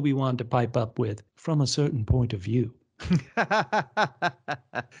needed Obi-Wan to pipe up with, "From a certain point of view."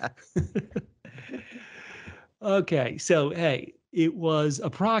 Okay, so hey, it was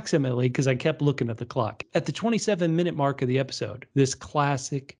approximately, because I kept looking at the clock, at the 27-minute mark of the episode, this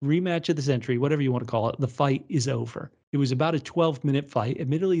classic rematch of the century, whatever you want to call it, the fight is over. It was about a 12-minute fight.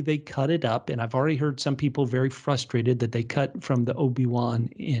 Admittedly, they cut it up, and I've already heard some people very frustrated that they cut from the Obi-Wan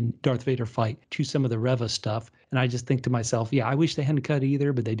and Darth Vader fight to some of the Reva stuff. And I just think to myself, yeah, I wish they hadn't cut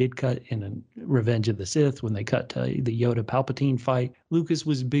either, but they did cut in Revenge of the Sith when they cut the Yoda Palpatine fight. Lucas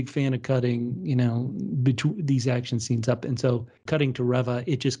was a big fan of cutting, between these action scenes up. And so cutting to Reva,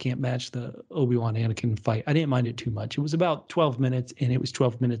 it just can't match the Obi-Wan Anakin fight. I didn't mind it too much. It was about 12 minutes, and it was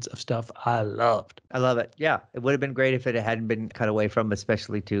 12 minutes of stuff I loved. I love it. Yeah. It would have been great if it hadn't been cut away from,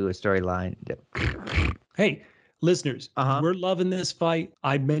 especially to a storyline. Hey, listeners, Uh-huh. we're loving this fight.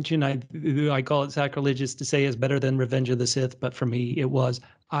 I mentioned I call it sacrilegious to say it's better than Revenge of the Sith, but for me it was.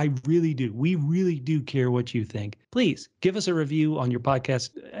 I really do. We really do care what you think. Please give us a review on your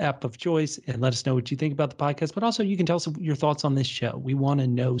podcast app of choice and let us know what you think about the podcast. But also you can tell us your thoughts on this show. We want to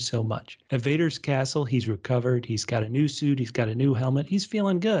know so much. At Vader's castle, he's recovered. He's got a new suit. He's got a new helmet. He's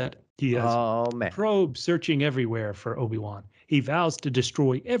feeling good. He has Oh, man. probes searching everywhere for Obi-Wan. He vows to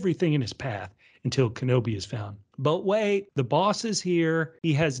destroy everything in his path until Kenobi is found. But wait, the boss is here.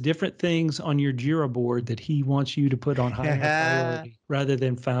 He has different things on your Jira board that he wants you to put on higher priority rather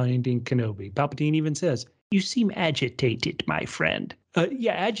than finding Kenobi. Palpatine even says, "You seem agitated, my friend."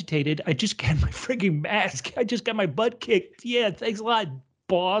 Yeah, agitated. I just got my frigging mask. I just got my butt kicked. Yeah, thanks a lot,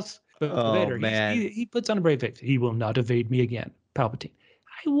 boss. But Oh, Vader, man. he puts on a brave face. He will not evade me again. Palpatine.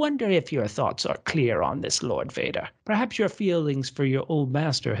 I wonder if your thoughts are clear on this, Lord Vader. Perhaps your feelings for your old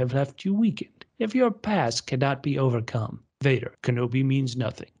master have left you weakened. If your past cannot be overcome. Vader, Kenobi means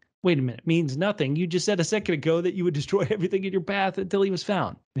nothing. Wait a minute, means nothing? You just said a second ago that you would destroy everything in your path until he was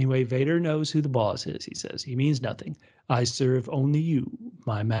found. Anyway, Vader knows who the boss is, he says. He means nothing. I serve only you,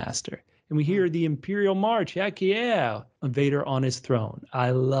 my master. And we hear the Imperial March, heck yeah, of Vader on his throne. I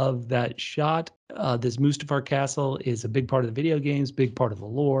love that shot. This Mustafar Castle is a big part of the video games, big part of the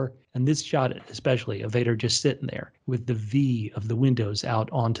lore. And this shot especially of Vader just sitting there with the V of the windows out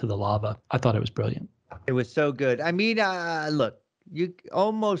onto the lava. I thought it was brilliant. It was so good. I mean, look, you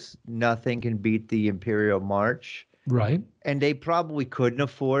almost nothing can beat the Imperial March. Right. And they probably couldn't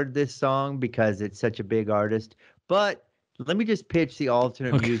afford this song because it's such a big artist. But let me just pitch the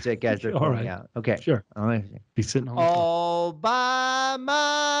alternate music as they're All going right. out. Okay. Sure. All right. He's sitting on the throne. All by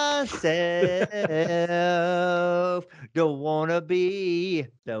myself, don't wanna be.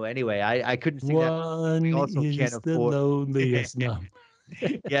 So anyway, I couldn't sing that. We One also can't is the afford. loneliest number.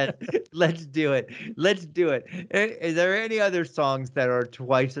 Yes, let's do it. Let's do it. Is there any other songs that are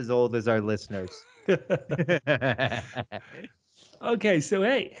twice as old as our listeners? Okay, so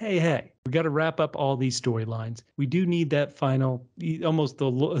hey, we got to wrap up all these storylines. We do need that final, almost the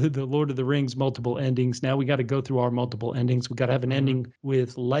Lord of the Rings multiple endings. Now we got to go through our multiple endings. We got to have an ending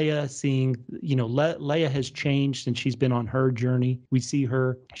with Leia seeing, Leia has changed since she's been on her journey. We see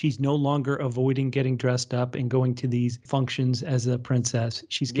her; she's no longer avoiding getting dressed up and going to these functions as a princess.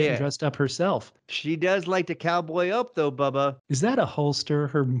 She's getting dressed up herself. She does like to cowboy up, though, Bubba. Is that a holster?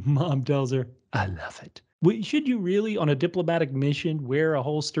 Her mom tells her. I love it. Should you really, on a diplomatic mission, wear a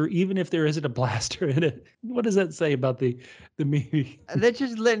holster, even if there isn't a blaster in it? What does that say about the movie? That's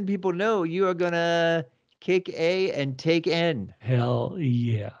just letting people know you are gonna kick A and take N. Hell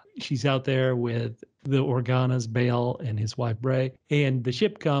yeah. She's out there with the Organa's Bail and his wife Bray, and the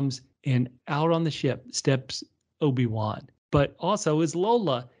ship comes, and out on the ship steps Obi-Wan. But also is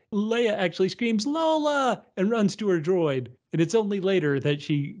Lola. Leia actually screams, Lola, and runs to her droid. And it's only later that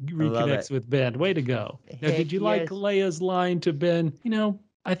she reconnects with Ben. Way to go. Now, Heck did you like yes. Leia's line to Ben?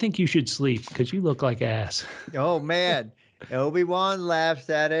 I think you should sleep because you look like ass. Oh, man. Obi-Wan laughs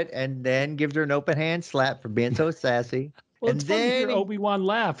at it and then gives her an open hand slap for being so sassy. Well, and it's funny to hear then Obi-Wan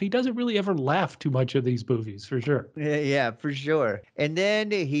laugh. He doesn't really ever laugh too much of these movies, for sure. Yeah, for sure. And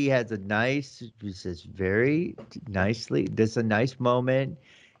then he has he says very nicely, this is a nice moment.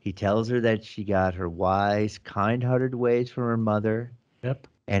 He tells her that she got her wise, kind-hearted ways from her mother. Yep.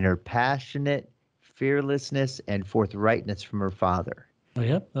 and her passionate fearlessness and forthrightness from her father. Oh,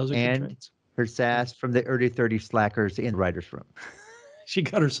 yep. Those are good And traits. her sass from the early 30 slackers in the writer's room. She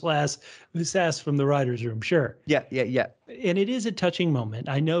got her sass from the writer's room, sure. Yeah. And it is a touching moment.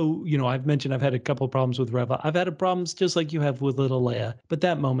 I know, I've mentioned I've had a couple of problems with Reva. I've had problems just like you have with little Leia. But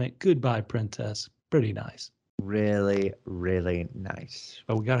that moment, goodbye, princess. Pretty nice. Really, really nice.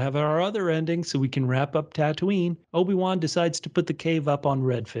 But we got to have our other ending so we can wrap up Tatooine. Obi-Wan decides to put the cave up on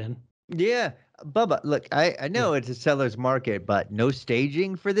Redfin. Yeah. Bubba, look, I know it's a seller's market, but no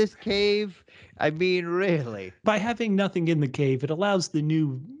staging for this cave? I mean, really? By having nothing in the cave, it allows the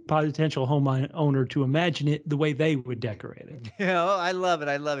new potential home owner to imagine it the way they would decorate it. I love it.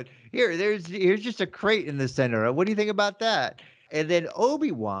 I love it. Here's just a crate in the center. What do you think about that? And then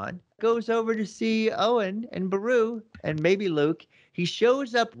Obi-Wan goes over to see Owen and Beru and maybe Luke. He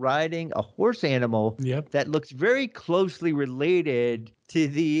shows up riding a horse animal that looks very closely related to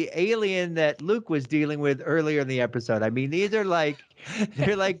the alien that Luke was dealing with earlier in the episode. I mean, they're like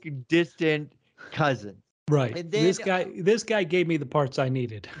distant cousins. Right. And then, this guy gave me the parts I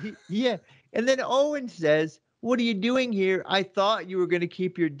needed. Yeah. And then Owen says, "What are you doing here? I thought you were going to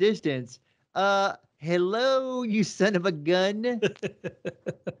keep your distance." Hello, you son of a gun.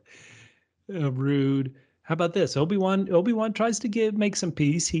 Rude. How about this? Obi-Wan tries to make some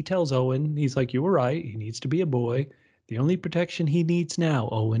peace. He tells Owen, he's like, you were right. He needs to be a boy. The only protection he needs now,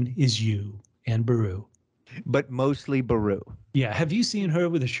 Owen, is you and Beru. But mostly Beru. Yeah. Have you seen her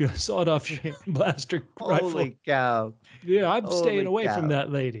with a sawed-off blaster rifle? Holy cow. Yeah, I'm staying away from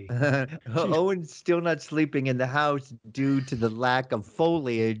that lady. Owen's still not sleeping in the house due to the lack of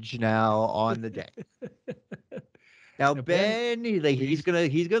foliage now on the deck. Now Ben, he's gonna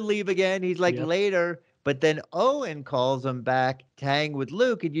leave again. He's like later, but then Owen calls him back, tang with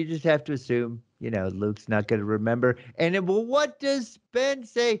Luke, and you just have to assume, Luke's not gonna remember. And then, well, what does Ben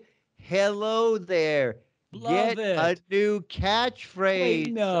say? Hello there. Love it. A new catchphrase.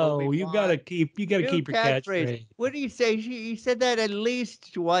 Wait, no, Obi-Wan. you gotta keep your catchphrase. What do you say? He said that at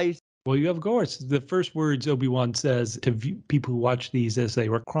least twice. Well, of course, the first words Obi-Wan says to people who watch these as they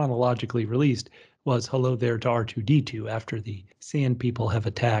were chronologically released was "Hello there" to R2-D2 after the Sand People have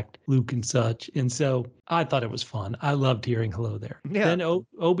attacked Luke and such. And so I thought it was fun. I loved hearing "Hello there." Yeah. Then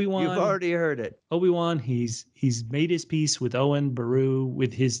Obi-Wan. You've already heard it. Obi-Wan, he's made his peace with Owen, Beru,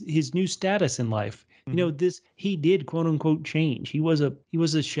 with his new status in life. He did quote unquote change. He was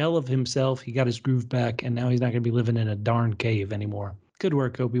a shell of himself. He got his groove back, and now he's not going to be living in a darn cave anymore. Good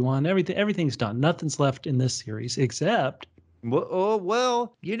work, Obi-Wan. Everything's done. Nothing's left in this series except.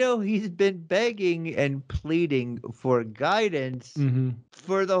 Well, he's been begging and pleading for guidance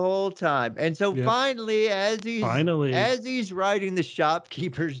for the whole time. And so finally, as he's riding the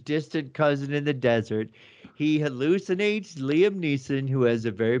shopkeeper's distant cousin in the desert, he hallucinates Liam Neeson, who has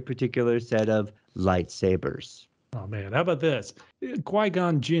a very particular set of lightsabers. Oh, man, how about this?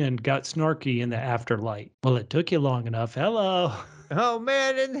 Qui-Gon Jinn got snarky in the afterlight. Well, it took you long enough. Hello. Oh,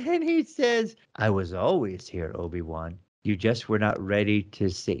 man, and then he says, "I was always here, Obi-Wan. You just were not ready to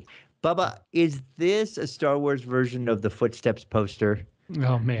see." Bubba, is this a Star Wars version of the Footsteps poster?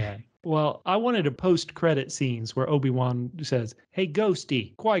 Oh, man. Well, I wanted a post-credit scenes where Obi-Wan says, "Hey,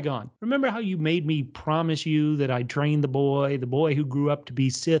 Ghosty, Qui-Gon, remember how you made me promise you that I'd train the boy who grew up to be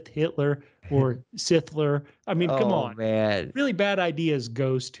Sith Hitler or Sithler?" I mean, come on. Man. Really bad ideas,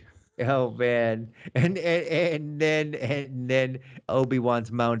 Ghost. Oh, man. And then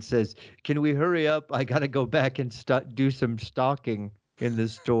Obi-Wan's mount says, "Can we hurry up? I got to go back and do some stalking in the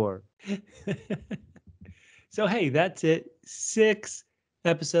store." So, hey, that's it. 6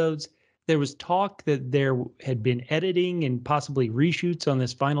 episodes. There was talk that there had been editing and possibly reshoots on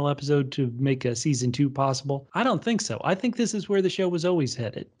this final episode to make a season 2 possible. I don't think so. I think this is where the show was always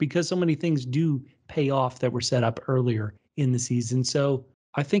headed because so many things do pay off that were set up earlier in the season. So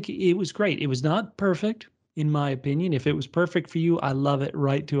I think it was great. It was not perfect, in my opinion. If it was perfect for you, I love it.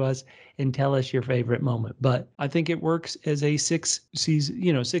 Write to us and tell us your favorite moment. But I think it works as a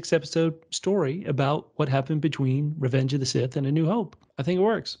 6-episode story about what happened between Revenge of the Sith and A New Hope. I think it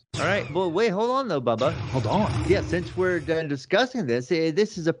works. All right. Well, wait, hold on though, Bubba. Hold on. Yeah, since we're done discussing this,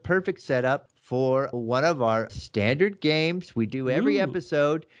 this is a perfect setup for one of our standard games we do every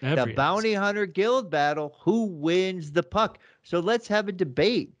episode, the Bounty Hunter Guild Battle. Who wins the puck? So let's have a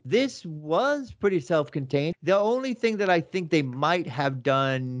debate. This was pretty self-contained. The only thing that I think they might have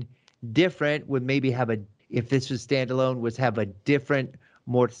done different would maybe if this was standalone, was have a different,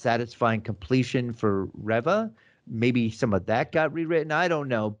 more satisfying completion for Reva. Maybe some of that got rewritten. I don't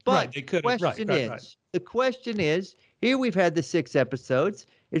know. But the question is, Here we've had the 6 episodes.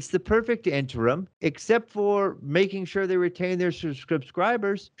 It's the perfect interim, except for making sure they retain their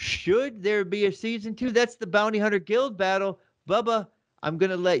subscribers. Should there be a season 2? That's the Bounty Hunter Guild battle. Bubba, I'm going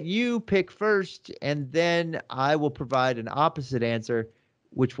to let you pick first, and then I will provide an opposite answer,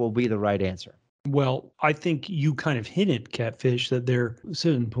 which will be the right answer. Well, I think you kind of hinted, Catfish, that there are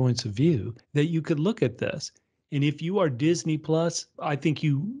certain points of view that you could look at this. And if you are Disney Plus, I think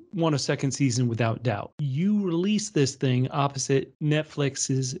you want a second season without doubt. You release this thing opposite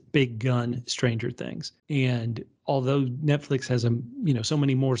Netflix's big gun Stranger Things. And although Netflix has so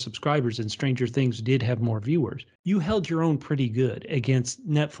many more subscribers and Stranger Things did have more viewers, you held your own pretty good against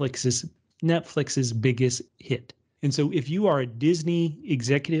Netflix's biggest hit. And so if you are a Disney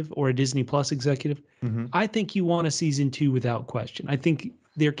executive or a Disney Plus executive, I think you want a season 2 without question. I think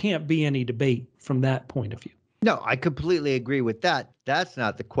there can't be any debate from that point of view. No, I completely agree with that. That's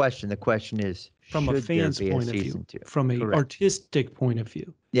not the question. The question is, from a fan's point of view, from an artistic point of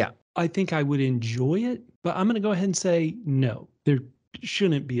view. Yeah. I think I would enjoy it, but I'm going to go ahead and say no, there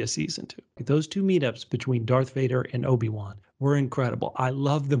shouldn't be a season 2. Those 2 meetups between Darth Vader and Obi-Wan were incredible. I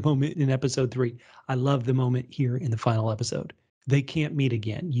love the moment in episode 3. I love the moment here in the final episode. They can't meet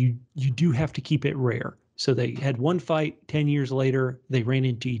again. You do have to keep it rare. So they had one fight, 10 years later, they ran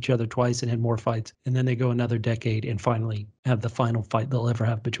into each other twice and had more fights. And then they go another decade and finally have the final fight they'll ever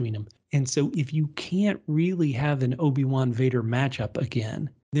have between them. And so if you can't really have an Obi-Wan Vader matchup again,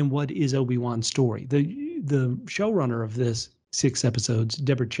 then what is Obi-Wan's story? The showrunner of this 6 episodes,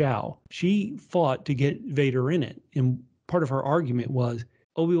 Deborah Chow, she fought to get Vader in it. And part of her argument was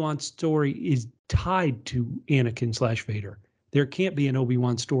Obi-Wan's story is tied to Anakin/Vader. There can't be an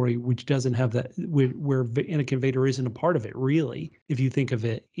Obi-Wan story which doesn't have that, where Anakin Vader isn't a part of it, really, if you think of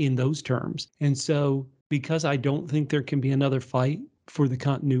it in those terms. And so because I don't think there can be another fight for the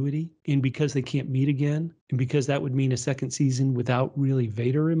continuity, and because they can't meet again, and because that would mean a second season without really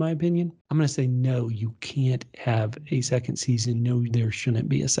Vader, in my opinion, I'm going to say no, you can't have a second season. No, there shouldn't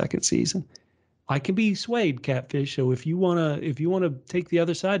be a second season. I can be swayed, Catfish. So if you wanna take the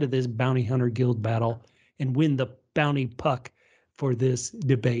other side of this Bounty Hunter Guild battle and win the bounty puck for this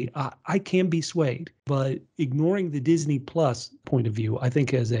debate, I can be swayed. But ignoring the Disney Plus point of view, I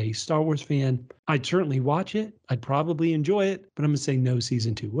think as a Star Wars fan, I'd certainly watch it. I'd probably enjoy it, but I'm going to say no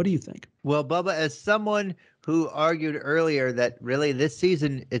season 2. What do you think? Well, Bubba, as someone who argued earlier that really this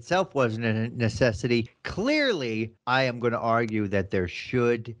season itself wasn't a necessity, clearly I am going to argue that there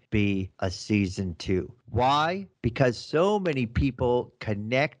should be a season 2. Why? Because so many people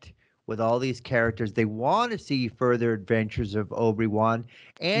connect with all these characters. They want to see further adventures of Obi-Wan.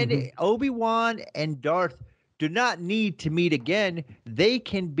 And Obi-Wan and Darth do not need to meet again. They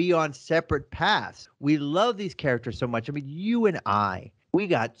can be on separate paths. We love these characters so much. I mean, you and I, we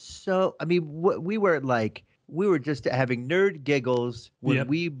got so, I mean, we were just having nerd giggles when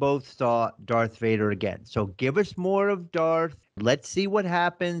we both saw Darth Vader again. So give us more of Darth. Let's see what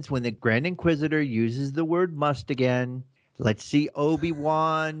happens when the Grand Inquisitor uses the word must again. Let's see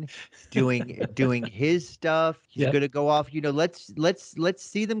Obi-Wan doing his stuff. He's going to go off. Let's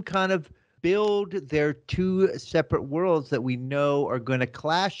see them kind of build their 2 separate worlds that we know are going to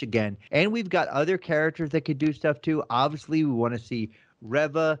clash again. And we've got other characters that could do stuff too. Obviously, we want to see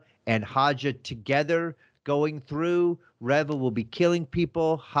Reva and Haja together going through. Reva will be killing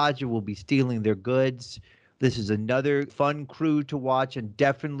people. Haja will be stealing their goods. This is another fun crew to watch, and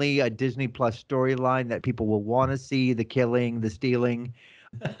definitely a Disney Plus storyline that people will want to see, the killing, the stealing.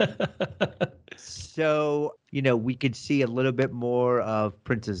 So, we could see a little bit more of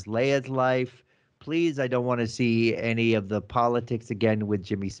Princess Leia's life. Please, I don't want to see any of the politics again with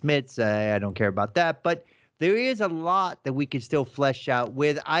Jimmy Smits. I don't care about that. But there is a lot that we can still flesh out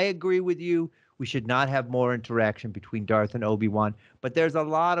with. I agree with you. We should not have more interaction between Darth and Obi-Wan, but there's a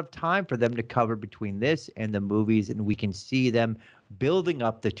lot of time for them to cover between this and the movies, and we can see them building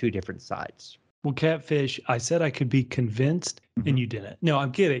up the 2 different sides. Well, Catfish, I said I could be convinced, and you didn't. No,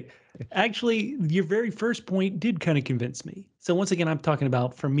 I'm kidding. Actually, your very first point did kind of convince me. So once again, I'm talking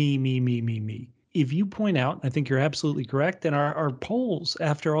about for me. If you point out, I think you're absolutely correct, and our polls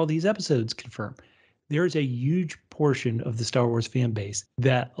after all these episodes confirm, there is a huge portion of the Star Wars fan base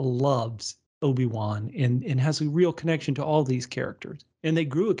that loves Obi-Wan and has a real connection to all these characters. And they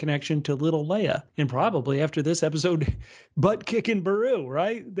grew a connection to little Leia. And probably after this episode, butt-kicking Beru,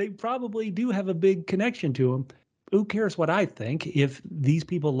 right? They probably do have a big connection to him. Who cares what I think if these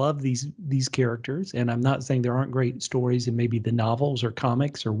people love these characters? And I'm not saying there aren't great stories in maybe the novels or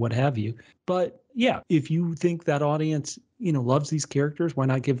comics or what have you. But yeah, if you think that audience loves these characters, why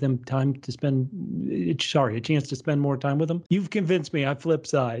not give them time to a chance to spend more time with them? You've convinced me. I flip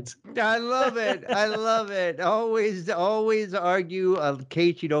sides. I love it. I love it. Always argue a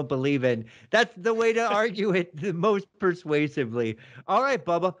case you don't believe in. That's the way to argue it the most persuasively. All right,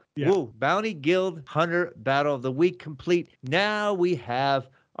 Bubba. Yeah. Woo, Bounty Guild Hunter Battle of the Week complete. Now we have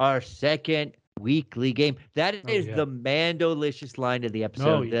our second weekly game. That is the Mandolicious line of the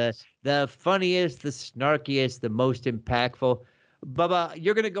episode. Yes. The funniest, the snarkiest, the most impactful. Bubba,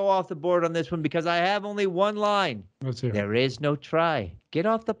 you're going to go off the board on this one because I have only one line. Let's hear it. There is no try. Get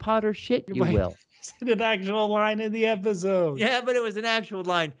off the pot or shit, you will. Is it an actual line in the episode? Yeah, but it was an actual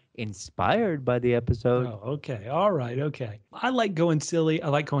line inspired by the episode. Oh, okay. All right. Okay. I like going silly. I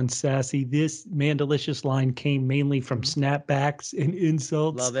like going sassy. This Mandolicious line came mainly from snapbacks and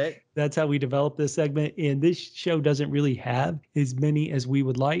insults. Love it. That's how we developed this segment. And this show doesn't really have as many as we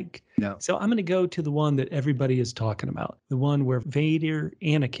would like. No. So I'm going to go to the one that everybody is talking about. The one where Vader,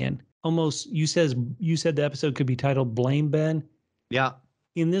 Anakin, almost, you said the episode could be titled Blame Ben. Yeah.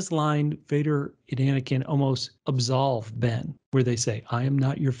 In this line, Vader and Anakin almost absolve Ben, where they say, I am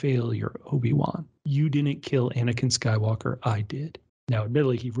not your failure, Obi-Wan. You didn't kill Anakin Skywalker, I did. Now,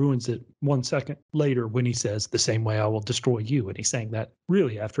 admittedly, he ruins it 1 second later when he says, the same way I will destroy you. And he's saying that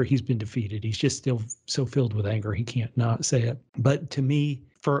really after he's been defeated. He's just still so filled with anger, he can't not say it. But to me,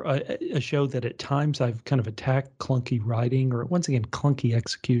 for a show that at times I've kind of attacked clunky writing or once again, clunky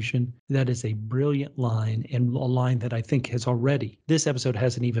execution, that is a brilliant line and a line that I think this episode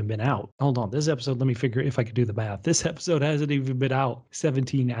hasn't even been out. Hold on, this episode, let me figure if I could do the math. This episode hasn't even been out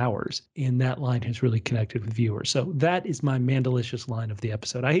 17 hours and that line has really connected with viewers. So that is my Mandolicious line of the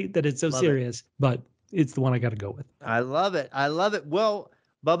episode. I hate that it's so serious, but it's the one I got to go with. I love it. I love it. Well,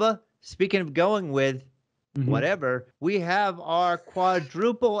 Bubba, speaking of going with, whatever, we have our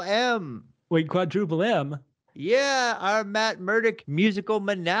quadruple M. Wait, quadruple M? Yeah, our Matt Murdock musical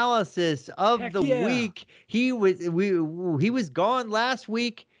analysis of the week. He was gone last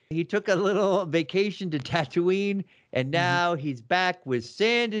week. He took a little vacation to Tatooine, and now he's back with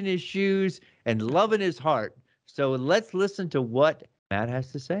sand in his shoes and love in his heart. So let's listen to what Matt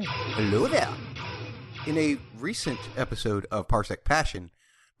has to say. Hello there. In a recent episode of Parsec Passion,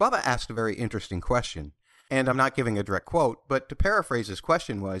 Bubba asked a very interesting question. And I'm not giving a direct quote, but to paraphrase his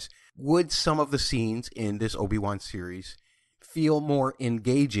question was, would some of the scenes in this Obi-Wan series feel more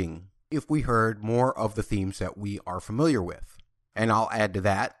engaging if we heard more of the themes that we are familiar with? And I'll add to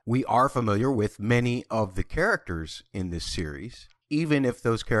that, we are familiar with many of the characters in this series, even if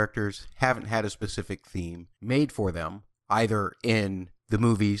those characters haven't had a specific theme made for them, either in the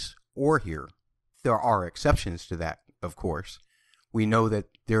movies or here. There are exceptions to that, of course. We know that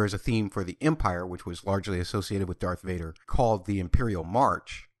there is a theme for the Empire, which was largely associated with Darth Vader, called the Imperial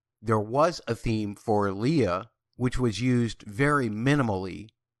March. There was a theme for Leia, which was used very minimally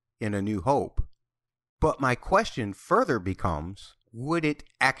in A New Hope. But my question further becomes, would it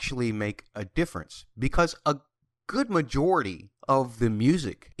actually make a difference? Because a good majority of the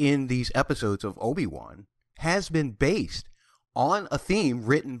music in these episodes of Obi-Wan has been based on a theme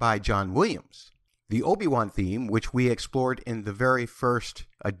written by John Williams. The Obi-Wan theme, which we explored in the very first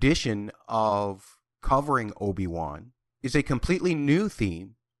edition of covering Obi-Wan, is a completely new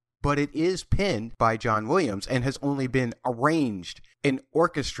theme, but it is penned by John Williams and has only been arranged and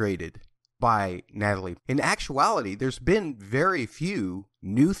orchestrated by Natalie. In actuality, there's been very few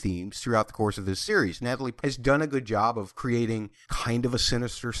new themes throughout the course of this series. Natalie has done a good job of creating kind of a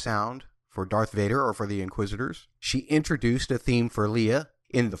sinister sound for Darth Vader or for the Inquisitors. She introduced a theme for Leia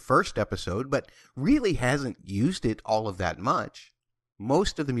in the first episode, but really hasn't used it all of that much.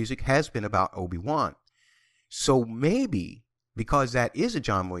 Most of the music has been about Obi-Wan. So maybe, because that is a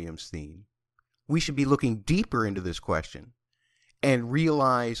John Williams theme, we should be looking deeper into this question and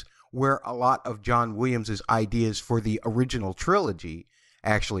realize where a lot of John Williams's ideas for the original trilogy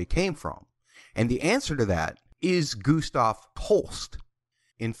actually came from. And the answer to that is Gustav Holst.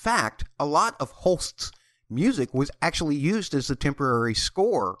 In fact, a lot of Holst's music was actually used as a temporary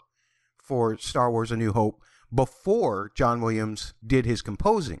score for Star Wars A New Hope before John Williams did his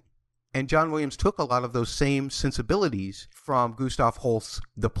composing. And John Williams took a lot of those same sensibilities from Gustav Holst's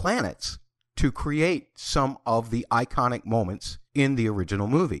The Planets to create some of the iconic moments in the original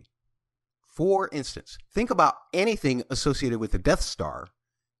movie. For instance, think about anything associated with the Death Star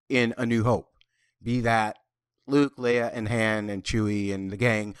in A New Hope. Be that Luke, Leia, and Han, and Chewie, and the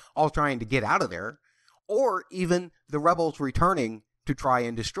gang all trying to get out of there, or even the rebels returning to try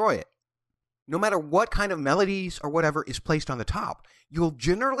and destroy it. No matter what kind of melodies or whatever is placed on the top, you'll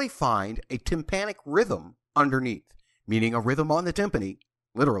generally find a tympanic rhythm underneath, meaning a rhythm on the timpani,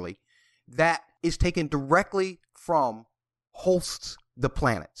 literally, that is taken directly from hosts the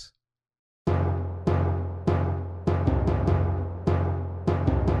planets.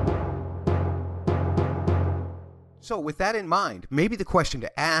 So with that in mind, maybe the question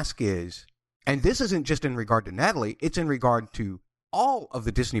to ask is, and this isn't just in regard to Natalie, it's in regard to all of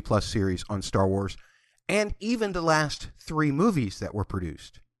the Disney Plus series on Star Wars, and even the last 3 movies that were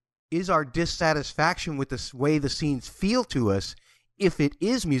produced. Is our dissatisfaction with the way the scenes feel to us, if it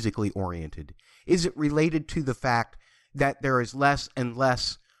is musically oriented, is it related to the fact that there is less and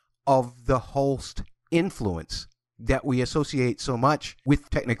less of the host influence that we associate so much with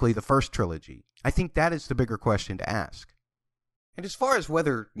technically the first trilogy? I think that is the bigger question to ask. And as far as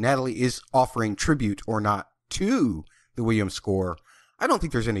whether Natalie is offering tribute or not to the Williams score, I don't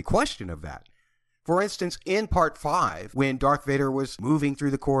think there's any question of that. For instance, in Part 5, when Darth Vader was moving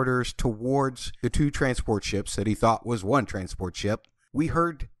through the corridors towards the 2 transport ships that he thought was 1 transport ship, we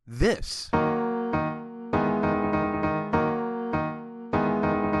heard this.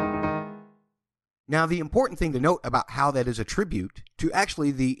 Now, the important thing to note about how that is a tribute to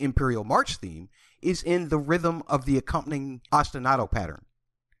actually the Imperial March theme is in the rhythm of the accompanying ostinato pattern.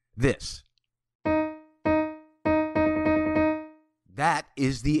 This. That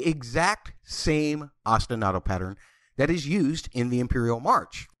is the exact same ostinato pattern that is used in the Imperial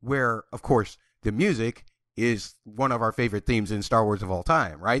March, where, of course, the music is one of our favorite themes in Star Wars of all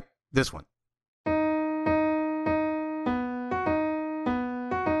time, right? This one.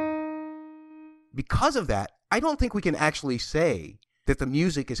 Because of that, I don't think we can actually say that the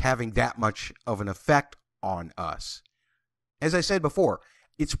music is having that much of an effect on us. As I said before,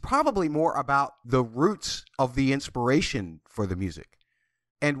 it's probably more about the roots of the inspiration for the music.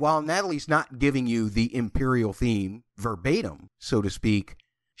 And while Natalie's not giving you the Imperial theme verbatim, so to speak,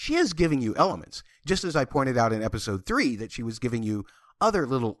 she is giving you elements, just as I pointed out in episode 3 that she was giving you other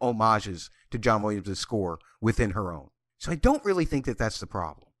little homages to John Williams' score within her own. So I don't really think that that's the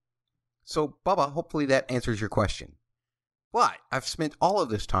problem. So, Bubba, hopefully that answers your question. But I've spent all of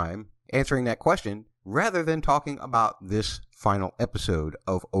this time answering that question rather than talking about this final episode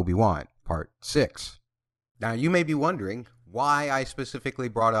of Obi-Wan, Part 6. Now, you may be wondering why I specifically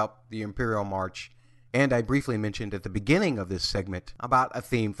brought up the Imperial March, and I briefly mentioned at the beginning of this segment about a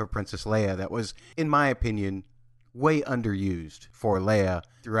theme for Princess Leia that was, in my opinion, way underused for Leia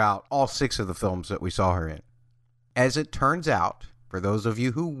throughout all 6 of the films that we saw her in. As it turns out, for those of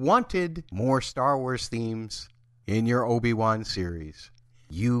you who wanted more Star Wars themes in your Obi-Wan series,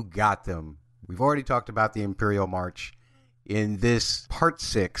 you got them. We've already talked about the Imperial March. In this Part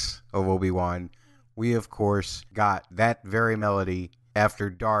 6 of Obi-Wan, we, of course, got that very melody after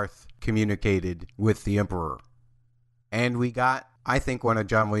Darth communicated with the Emperor. And we got, I think, one of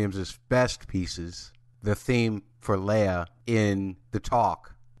John Williams' best pieces, the theme for Leia in the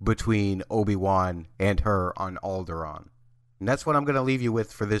talk between Obi-Wan and her on Alderaan. And that's what I'm going to leave you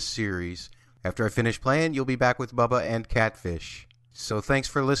with for this series. After I finish playing, you'll be back with Bubba and Catfish. So thanks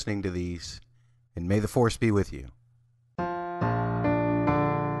for listening to these, and may the Force be with you.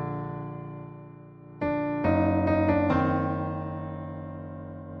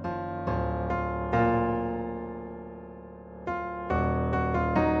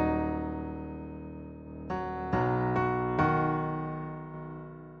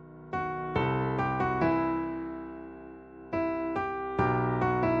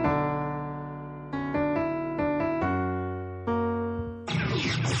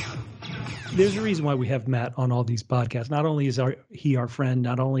 There's a reason why we have Matt on all these podcasts. Not only is he our friend,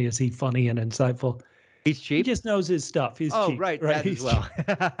 not only is he funny and insightful, he's cheap. He just knows his stuff. He's cheap. Right, that as well.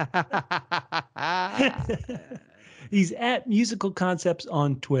 He's at Musical Concepts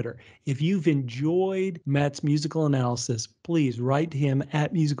on Twitter. If you've enjoyed Matt's musical analysis, please write to him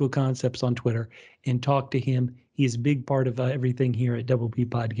at Musical Concepts on Twitter and talk to him. He's a big part of everything here at Double P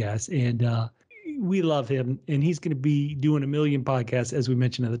Podcast, and we love him. And he's going to be doing a million podcasts, as we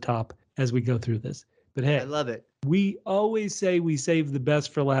mentioned at the top, as we go through this. But hey, I love it. We always say we save the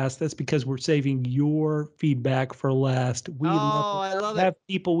best for last. That's because we're saving your feedback for last. I love have it.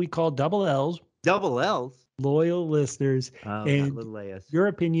 people we call double L's. Double L's? Loyal listeners. Oh, and not little Leias. Your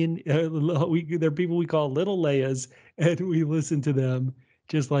opinion, they're people we call little Leias, and we listen to them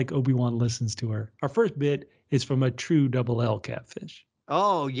just like Obi-Wan listens to her. Our first bit is from a true double L catfish.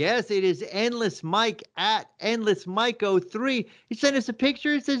 Oh, yes, it is Endless Mike at Endless Mike03. He sent us a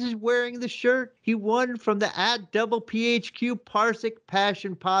picture. It says he's wearing the shirt he won from the at Double PHQ Parsec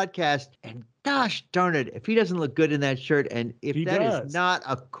Passion podcast. And gosh darn it, if he doesn't look good in that shirt, and if that is not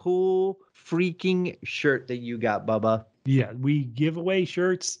a cool freaking shirt that you got, Bubba. Yeah, we give away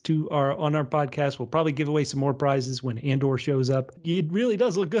shirts on our podcast. We'll probably give away some more prizes when Andor shows up. It really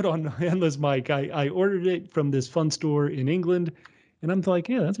does look good on Endless Mike. I ordered it from this fun store in England, and I'm like,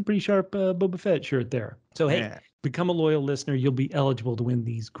 yeah, that's a pretty sharp Boba Fett shirt there. So, hey, become a loyal listener. You'll be eligible to win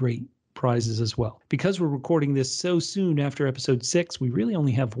these great prizes as well. Because we're recording this so soon after episode 6, we really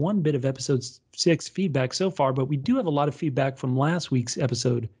only have one bit of episode 6 feedback so far, but we do have a lot of feedback from last week's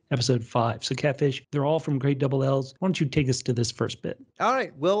episode 5. So Catfish, they're all from Great Double L's. Why don't you take us to this first bit? All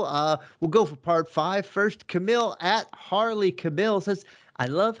right, we'll go for part 5 first. Camille at Harley Camille says, I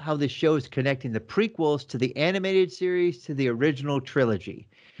love how the show is connecting the prequels to the animated series to the original trilogy.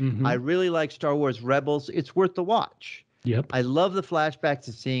 I really like Star Wars Rebels. It's worth the watch. Yep. I love the flashbacks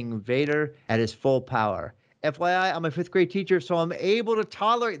of seeing Vader at his full power. FYI, I'm a 5th grade teacher, so I'm able to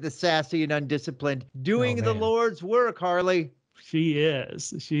tolerate the sassy and undisciplined doing the Lord's work, Harley. She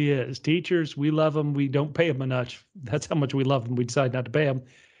is. She is. Teachers, we love them. We don't pay them enough. That's how much we love them. We decide not to pay them.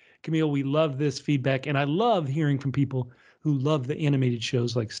 Camille, we love this feedback, and I love hearing from people who love the animated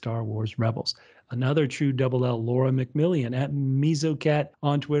shows like Star Wars Rebels. Another true Double L, Laura McMillian at Mesocat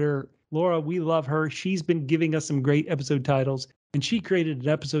on Twitter. Laura, we love her. She's been giving us some great episode titles, and she created an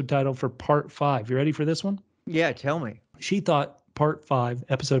episode title for part 5. You ready for this one? Yeah, tell me. She thought part 5,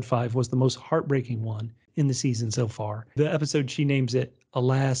 episode 5, was the most heartbreaking one in the season so far. The episode, she names it,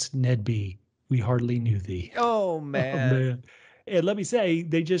 Alas, Ned-b, We Hardly Knew Thee. Oh, man. Oh, man. And let me say,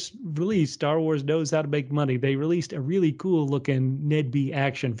 they just released, Star Wars knows how to make money. They released a really cool looking Ned-b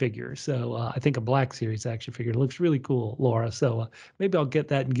action figure. So I think a Black Series action figure. It looks really cool, Laura. So maybe I'll get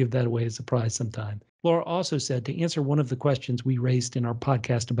that and give that away as a prize sometime. Laura also said to answer one of the questions we raised in our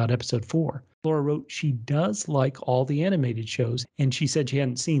podcast about episode 4. Laura wrote she does like all the animated shows, and she said she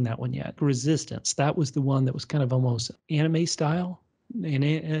hadn't seen that one yet. Resistance, that was the one that was kind of almost anime style, and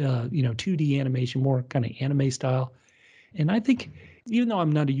 2D animation, more kind of anime style. And I think, even though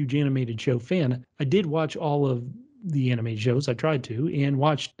I'm not a huge animated show fan, I did watch all of the animated shows. I tried to, and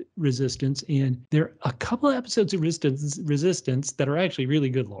watched Resistance. And there are a couple of episodes of Resistance that are actually really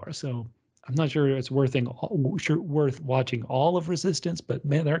good, Laura. So I'm not sure it's worth watching all of Resistance, but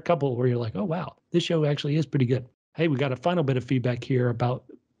man, there are a couple where you're like, oh, wow, this show actually is pretty good. Hey, we got a final bit of feedback here about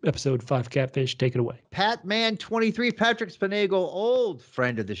episode 5, Catfish. Take it away. Patman23, Patrick Spinagle, old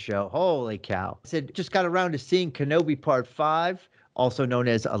friend of the show. Holy cow. Said, just got around to seeing Kenobi Part 5, also known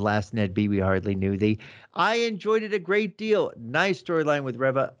as Alas, Ned-b, We Hardly Knew Thee. I enjoyed it a great deal. Nice storyline with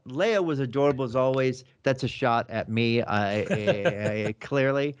Reva. Leia was adorable as always. That's a shot at me,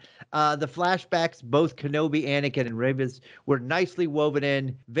 clearly. The flashbacks, both Kenobi, Anakin, and Reva's, were nicely woven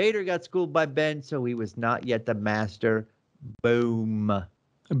in. Vader got schooled by Ben, so he was not yet the master. Boom.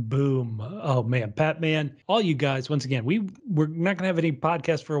 Boom. Oh, man. Pat, man, all you guys, once again, we're not going to have any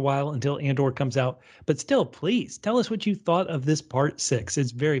podcast for a while until Andor comes out. But still, please tell us what you thought of this part 6.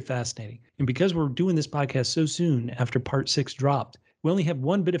 It's very fascinating. And because we're doing this podcast so soon after part 6 dropped, we only have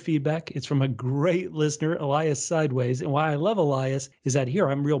one bit of feedback. It's from a great listener, Elias Sideways. And why I love Elias is that here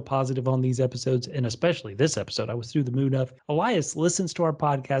I'm real positive on these episodes, and especially this episode. I was through the moon of. Elias listens to our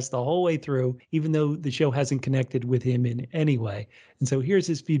podcast the whole way through, even though the show hasn't connected with him in any way. And so here's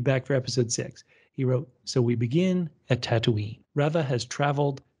his feedback for episode 6. He wrote, so we begin at Tatooine. Reva has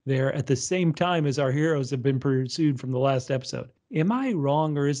traveled there at the same time as our heroes have been pursued from the last episode. Am I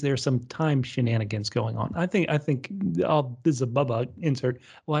wrong, or is there some time shenanigans going on? I think this is a Bubba insert.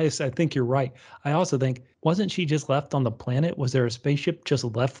 Elias, I think you're right. I also think, wasn't she just left on the planet? Was there a spaceship just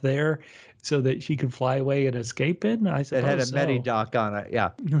left there so that she could fly away and escape it? I suppose it had a so. Medi-doc on it,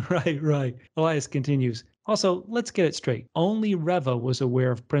 yeah. Right. Elias continues. Also, let's get it straight. Only Reva was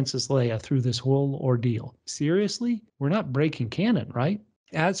aware of Princess Leia through this whole ordeal. Seriously? We're not breaking canon, right?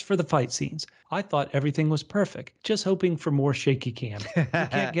 As for the fight scenes, I thought everything was perfect. Just hoping for more shaky cam. You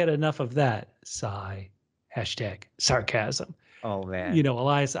can't get enough of that. Sigh. Hashtag sarcasm. Oh, man.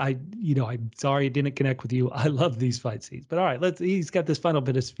 Elias, I'm sorry it didn't connect with you. I love these fight scenes. But all right, he's got this final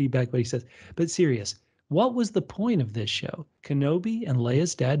bit of feedback, but he says, but serious, what was the point of this show? Kenobi and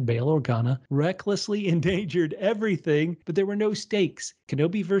Leia's dad, Bail Organa, recklessly endangered everything, but there were no stakes.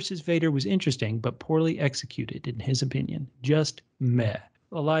 Kenobi versus Vader was interesting, but poorly executed, in his opinion. Just meh.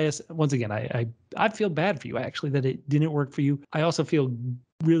 Elias, once again, I feel bad for you, actually, that it didn't work for you. I also feel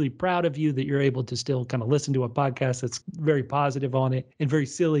really proud of you that you're able to still kind of listen to a podcast that's very positive on it and very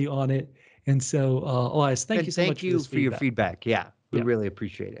silly on it. And so, Elias, thank you so much for your feedback. Yeah, we really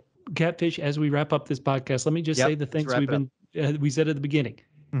appreciate it. Catfish, as we wrap up this podcast, let me just say the things we said at the beginning.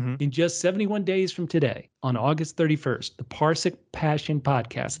 Mm-hmm. In just 71 days from today, on August 31st, the Parsec Passion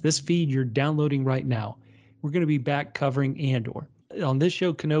podcast, this feed you're downloading right now, we're going to be back covering Andor. On this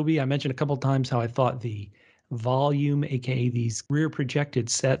show, Kenobi, I mentioned a couple of times how I thought the volume, aka these rear projected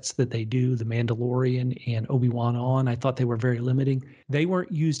sets that they do, the Mandalorian and Obi-Wan on. I thought they were very limiting. They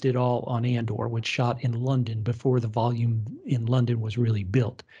weren't used at all on Andor, which shot in London before the volume in London was really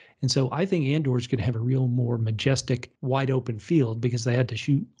built. And so I think Andor is going to have a real more majestic, wide open field because they had to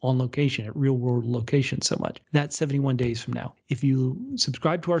shoot on location at real world locations so much. That's 71 days from now. If you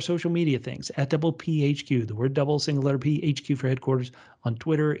subscribe to our social media things at double PHQ, the word double, single letter P, HQ for headquarters, on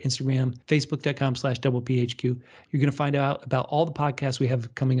Twitter, Instagram, Facebook.com/double PHQ, you're going to find out about all the podcasts we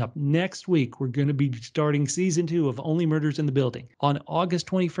have coming up. Next week, we're going to be starting season 2 of Only Murders in the Building. On August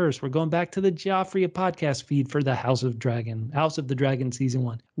 21st, we're going back to the Joffrey podcast feed for the House of the Dragon season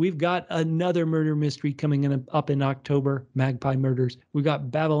 1. We've got another murder mystery coming up in October, Magpie Murders. We've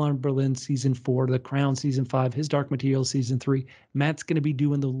got Babylon Berlin season 4, The Crown season 5, His Dark Materials season 3. Matt's going to be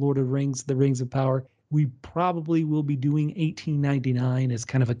doing the Lord of Rings, The Rings of Power. We probably will be doing 1899 as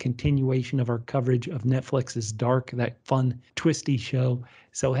kind of a continuation of our coverage of Netflix's Dark, that fun, twisty show.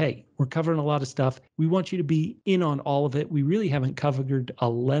 So, hey, we're covering a lot of stuff. We want you to be in on all of it. We really haven't covered a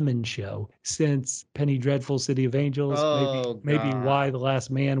lemon show since Penny Dreadful, City of Angels, maybe Why the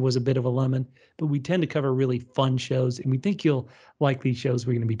Last Man was a bit of a lemon. But we tend to cover really fun shows, and we think you'll like these shows.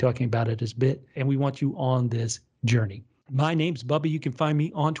 We're going to be talking about it as a bit, and we want you on this journey. My name's Bubba. You can find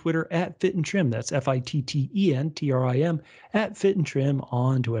me on Twitter at Fit and Trim. That's FITTENTRIM at Fit and Trim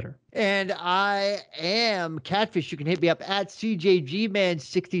on Twitter. And I am Catfish. You can hit me up at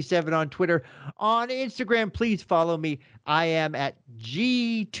CJGman67 on Twitter. On Instagram, please follow me. I am at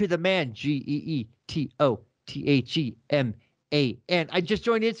G to the Man, GEETOTHEMAN. I just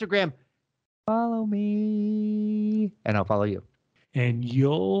joined Instagram. Follow me, and I'll follow you. And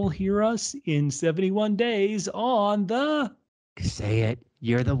you'll hear us in 71 days on the... Say it.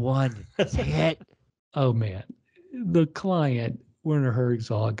 You're the one. Say it. Oh, man. The client, Werner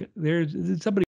Herzog, there's somebody